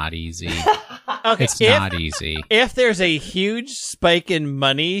it's not easy. Okay, it's not easy. If there's a huge spike in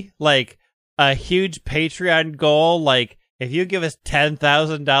money, like a huge Patreon goal, like if you give us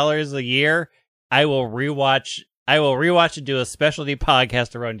 $10,000 a year, I will rewatch and do a specialty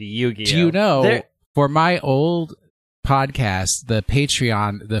podcast around Yu-Gi-Oh. Do you know, for my old podcast, the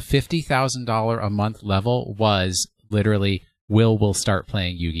Patreon, the $50,000 a month level was literally, we'll start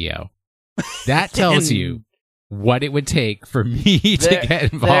playing Yu-Gi-Oh. That tells you what it would take for me to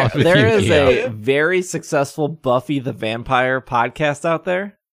get involved with There Yu-Gi-Oh. is a very successful Buffy the Vampire podcast out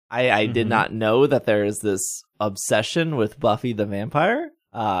there. I did not know that there is this obsession with Buffy the Vampire.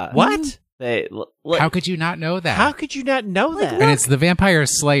 What? How could you not know that? How could you not know that? And it's the Vampire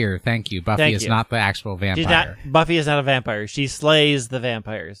Slayer. Thank you. Buffy is not the actual vampire. Buffy is not a vampire. She slays the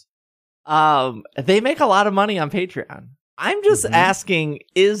vampires. They make a lot of money on Patreon. I'm just asking,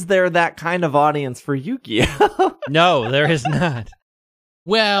 is there that kind of audience for Yu-Gi-Oh? No, there is not.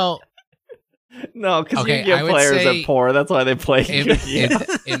 Well, no, because Yu-Gi-Oh players are poor. That's why they play Yu-Gi-Oh.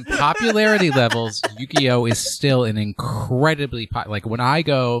 In popularity levels, Yu-Gi-Oh is still an incredibly like when I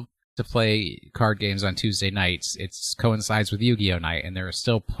go to play card games on Tuesday nights, it coincides with Yu-Gi-Oh night, and there are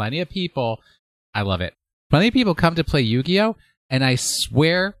still plenty of people. I love it. Plenty of people come to play Yu-Gi-Oh, and I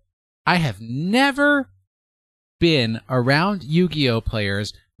swear I have never been around Yu-Gi-Oh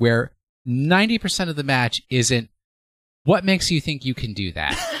players where 90% of the match isn't, what makes you think you can do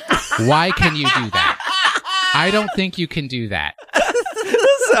that? Why can you do that? I don't think you can do that.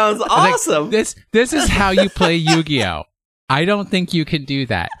 This sounds awesome. Like, this is how you play Yu-Gi-Oh. I don't think you can do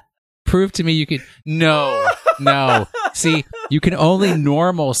that. Prove to me you can. No. See, you can only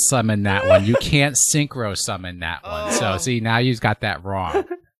normal summon that one. You can't synchro summon that one. So, see, now you've got that wrong.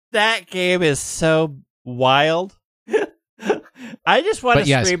 That game is so wild. I just want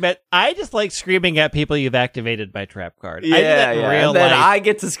to scream at. I just like screaming at people you've activated my trap card. Yeah, I do that in real and then life. I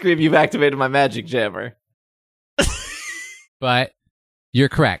get to scream, "You've activated my magic jammer." But you're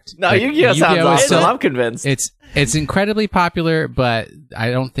correct. No, like, Yu-Gi-Oh sounds awesome. I'm convinced. It's incredibly popular, but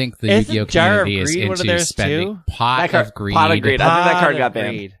I don't think the Yu-Gi-Oh community is into spending Pot of Greed. Pot of Greed. I think that card got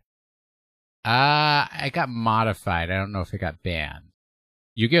banned. It got modified. I don't know if it got banned.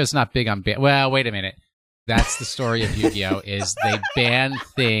 Yu-Gi-Oh's not big on ban. Well, wait a minute. That's the story of Yu-Gi-Oh! Is they ban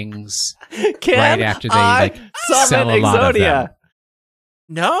things right after they sell a lot of them.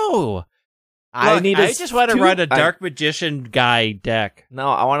 No. I just want to run a Dark Magician guy deck. No,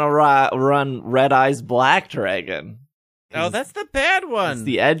 I want to run Red Eyes Black Dragon. Oh, that's the bad one. It's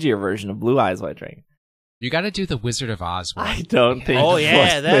the edgier version of Blue Eyes White Dragon. You got to do the Wizard of Oz one. I don't think. Oh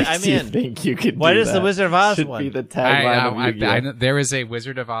yeah, think you could. What is the Wizard of Oz Should one? Be the tagline of Yu-Gi-Oh. I know there is a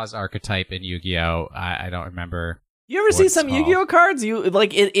Wizard of Oz archetype in Yu-Gi-Oh. I don't remember. You ever see some Yu-Gi-Oh cards? You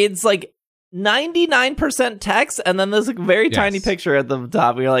like it's like 99% text, and then there's a very tiny picture at the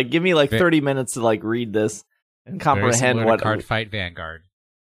top. You're like, give me like 30 minutes to like read this and comprehend what card fight Vanguard.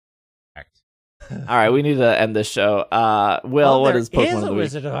 All right, we need to end this show. Will, what is Pokemon of the Week?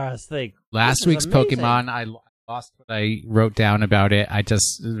 Wizard of Oz thing. Last week's Pokemon, I lost what I wrote down about it. I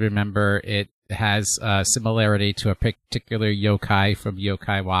just remember it has a similarity to a particular yokai from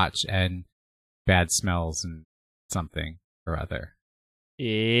Yokai Watch and Bad Smells and something or other.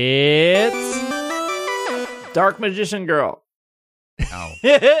 It's Dark Magician Girl. No.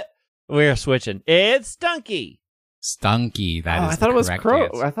 We're switching. It's Stunky. Stunky. That is I thought it was Crow.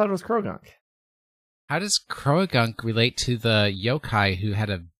 answer. I thought it was Krogunk. How does Krogunk relate to the yokai who had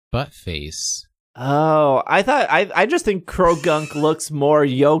a butt face? Oh, I just think Krogunk looks more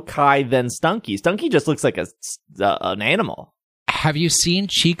yokai than Stunky. Stunky just looks like an animal. Have you seen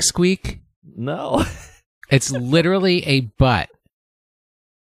Cheek Squeak? No. It's literally a butt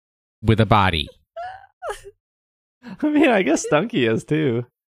with a body. I mean, I guess Stunky is too.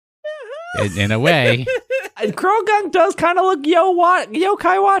 In a way. And Krogunk does kind of look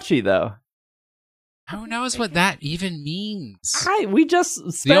yokai-watchy, though. Who knows what that even means? We just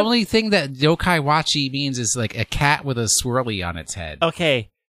spent... The only thing that yokai wachi means is like a cat with a swirly on its head. Okay.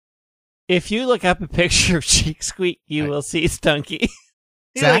 If you look up a picture of Cheek Squeak, you will see Stunky.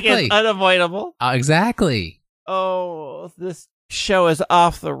 Exactly. Like it's unavoidable. Exactly. Oh, this show is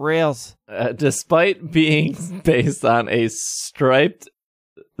off the rails. Despite being based on a stripped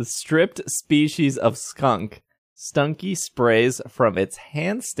species of skunk, Stunky sprays from its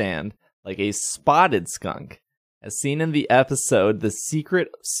handstand like a spotted skunk, as seen in the episode The Secret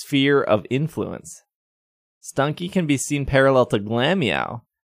Sphere of Influence. Stunky can be seen parallel to Glameow.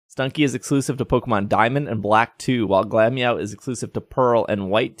 Stunky is exclusive to Pokemon Diamond and Black 2, while Glameow is exclusive to Pearl and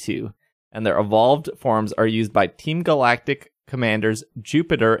White 2, and their evolved forms are used by Team Galactic commanders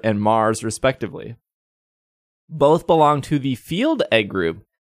Jupiter and Mars, respectively. Both belong to the Field Egg group,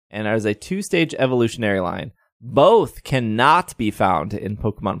 and as a 2-stage evolutionary line. Both cannot be found in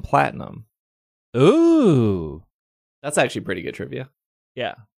Pokemon Platinum. Ooh. That's actually pretty good trivia.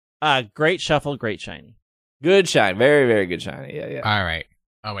 Yeah. Great shuffle, great shiny. Good shine. Very, very good shiny. Yeah. All right.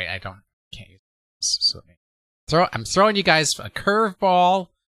 Oh, wait, can't use this. So I'm throwing you guys a curveball.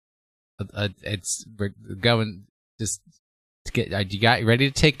 We're going just to get, you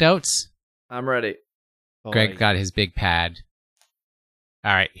ready to take notes? I'm ready. Greg got his big pad.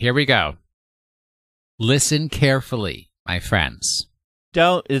 All right, here we go. Listen carefully, my friends.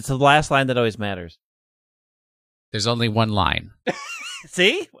 It's the last line that always matters. There's only one line.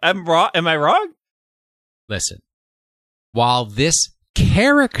 See? I'm wrong. Am I wrong? Listen. While this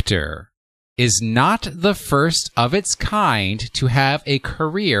character is not the first of its kind to have a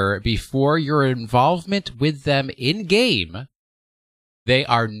career before your involvement with them in-game, they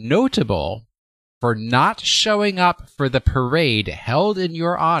are notable for not showing up for the parade held in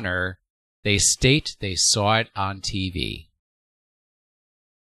your honor. They state they saw it on TV.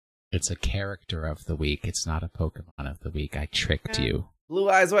 It's a character of the week. It's not a Pokemon of the week. I tricked you. Blue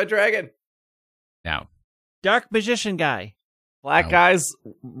Eyes White Dragon. No. Dark Magician Guy. Black Eyes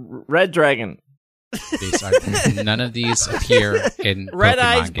Red Dragon. None of these appear in Red Pokemon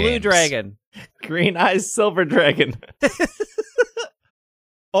Eyes games. Blue Dragon. Green Eyes Silver Dragon.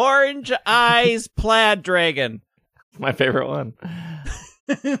 Orange Eyes Plaid Dragon. My favorite one.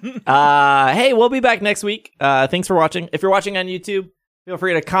 Hey, we'll be back next week. Thanks for watching. If you're watching on YouTube, feel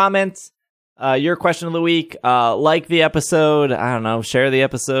free to comment your question of the week. Like the episode. I don't know. Share the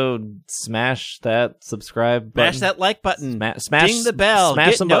episode. Smash that subscribe button. Smash that like button. Smash ding the bell.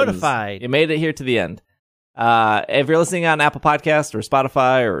 Smash Get some notified. Buttons. You made it here to the end. If you're listening on Apple Podcast or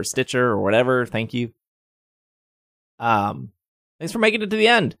Spotify or Stitcher or whatever, thank you. Thanks for making it to the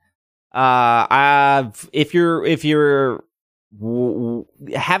end. If you're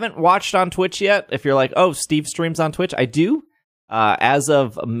haven't watched on Twitch yet, if you're like, oh, Steve streams on Twitch, I do. As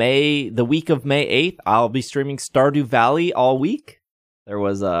of the week of May 8th, I'll be streaming Stardew Valley all week. There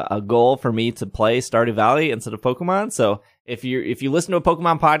was a goal for me to play Stardew Valley instead of Pokemon. So if you listen to a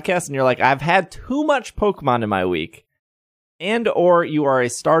Pokemon podcast and you're like, I've had too much Pokemon in my week, and or you are a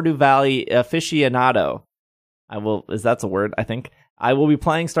Stardew Valley aficionado, that's a word, I think. I will be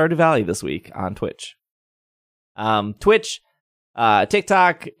playing Stardew Valley this week on Twitch. Twitch,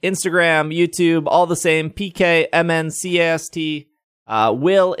 TikTok, Instagram, YouTube, all the same. PKMNCAST.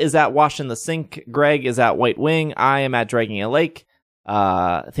 Will is at Wash in the Sink. Greg is at White Wing. I am at Dragging a Lake.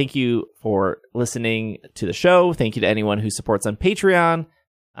 Thank you for listening to the show. Thank you to anyone who supports on Patreon.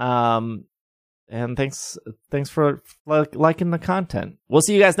 And thanks for liking the content. We'll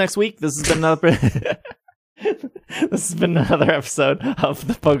see you guys next week. This has been another episode of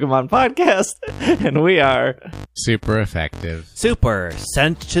the Pokemon Podcast, and we are super effective. Super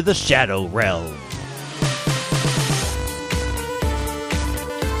sent to the Shadow Realm.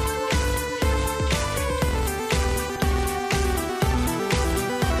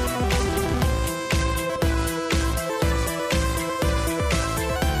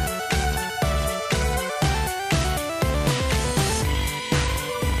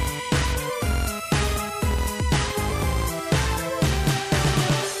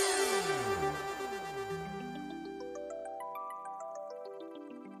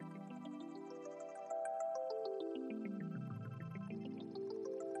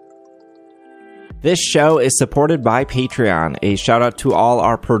 This show is supported by Patreon. A shout out to all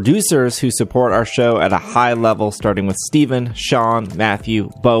our producers who support our show at a high level, starting with Steven, Sean,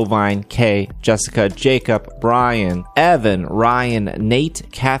 Matthew, Bovine, Kay, Jessica, Jacob, Brian, Evan, Ryan,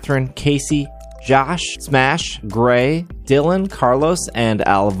 Nate, Catherine, Casey, Josh, Smash, Gray, Dylan, Carlos, and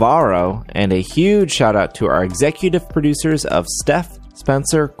Alvaro. And a huge shout out to our executive producers of Steph,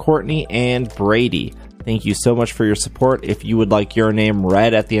 Spencer, Courtney, and Brady. Thank you so much for your support. If you would like your name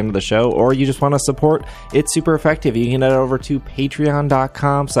read at the end of the show, or you just want to support, it's super effective. You can head over to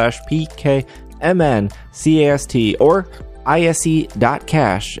patreon.com/PKMNCAST or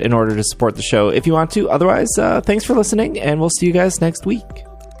ise.cash in order to support the show if you want to. Otherwise, thanks for listening, and we'll see you guys next week.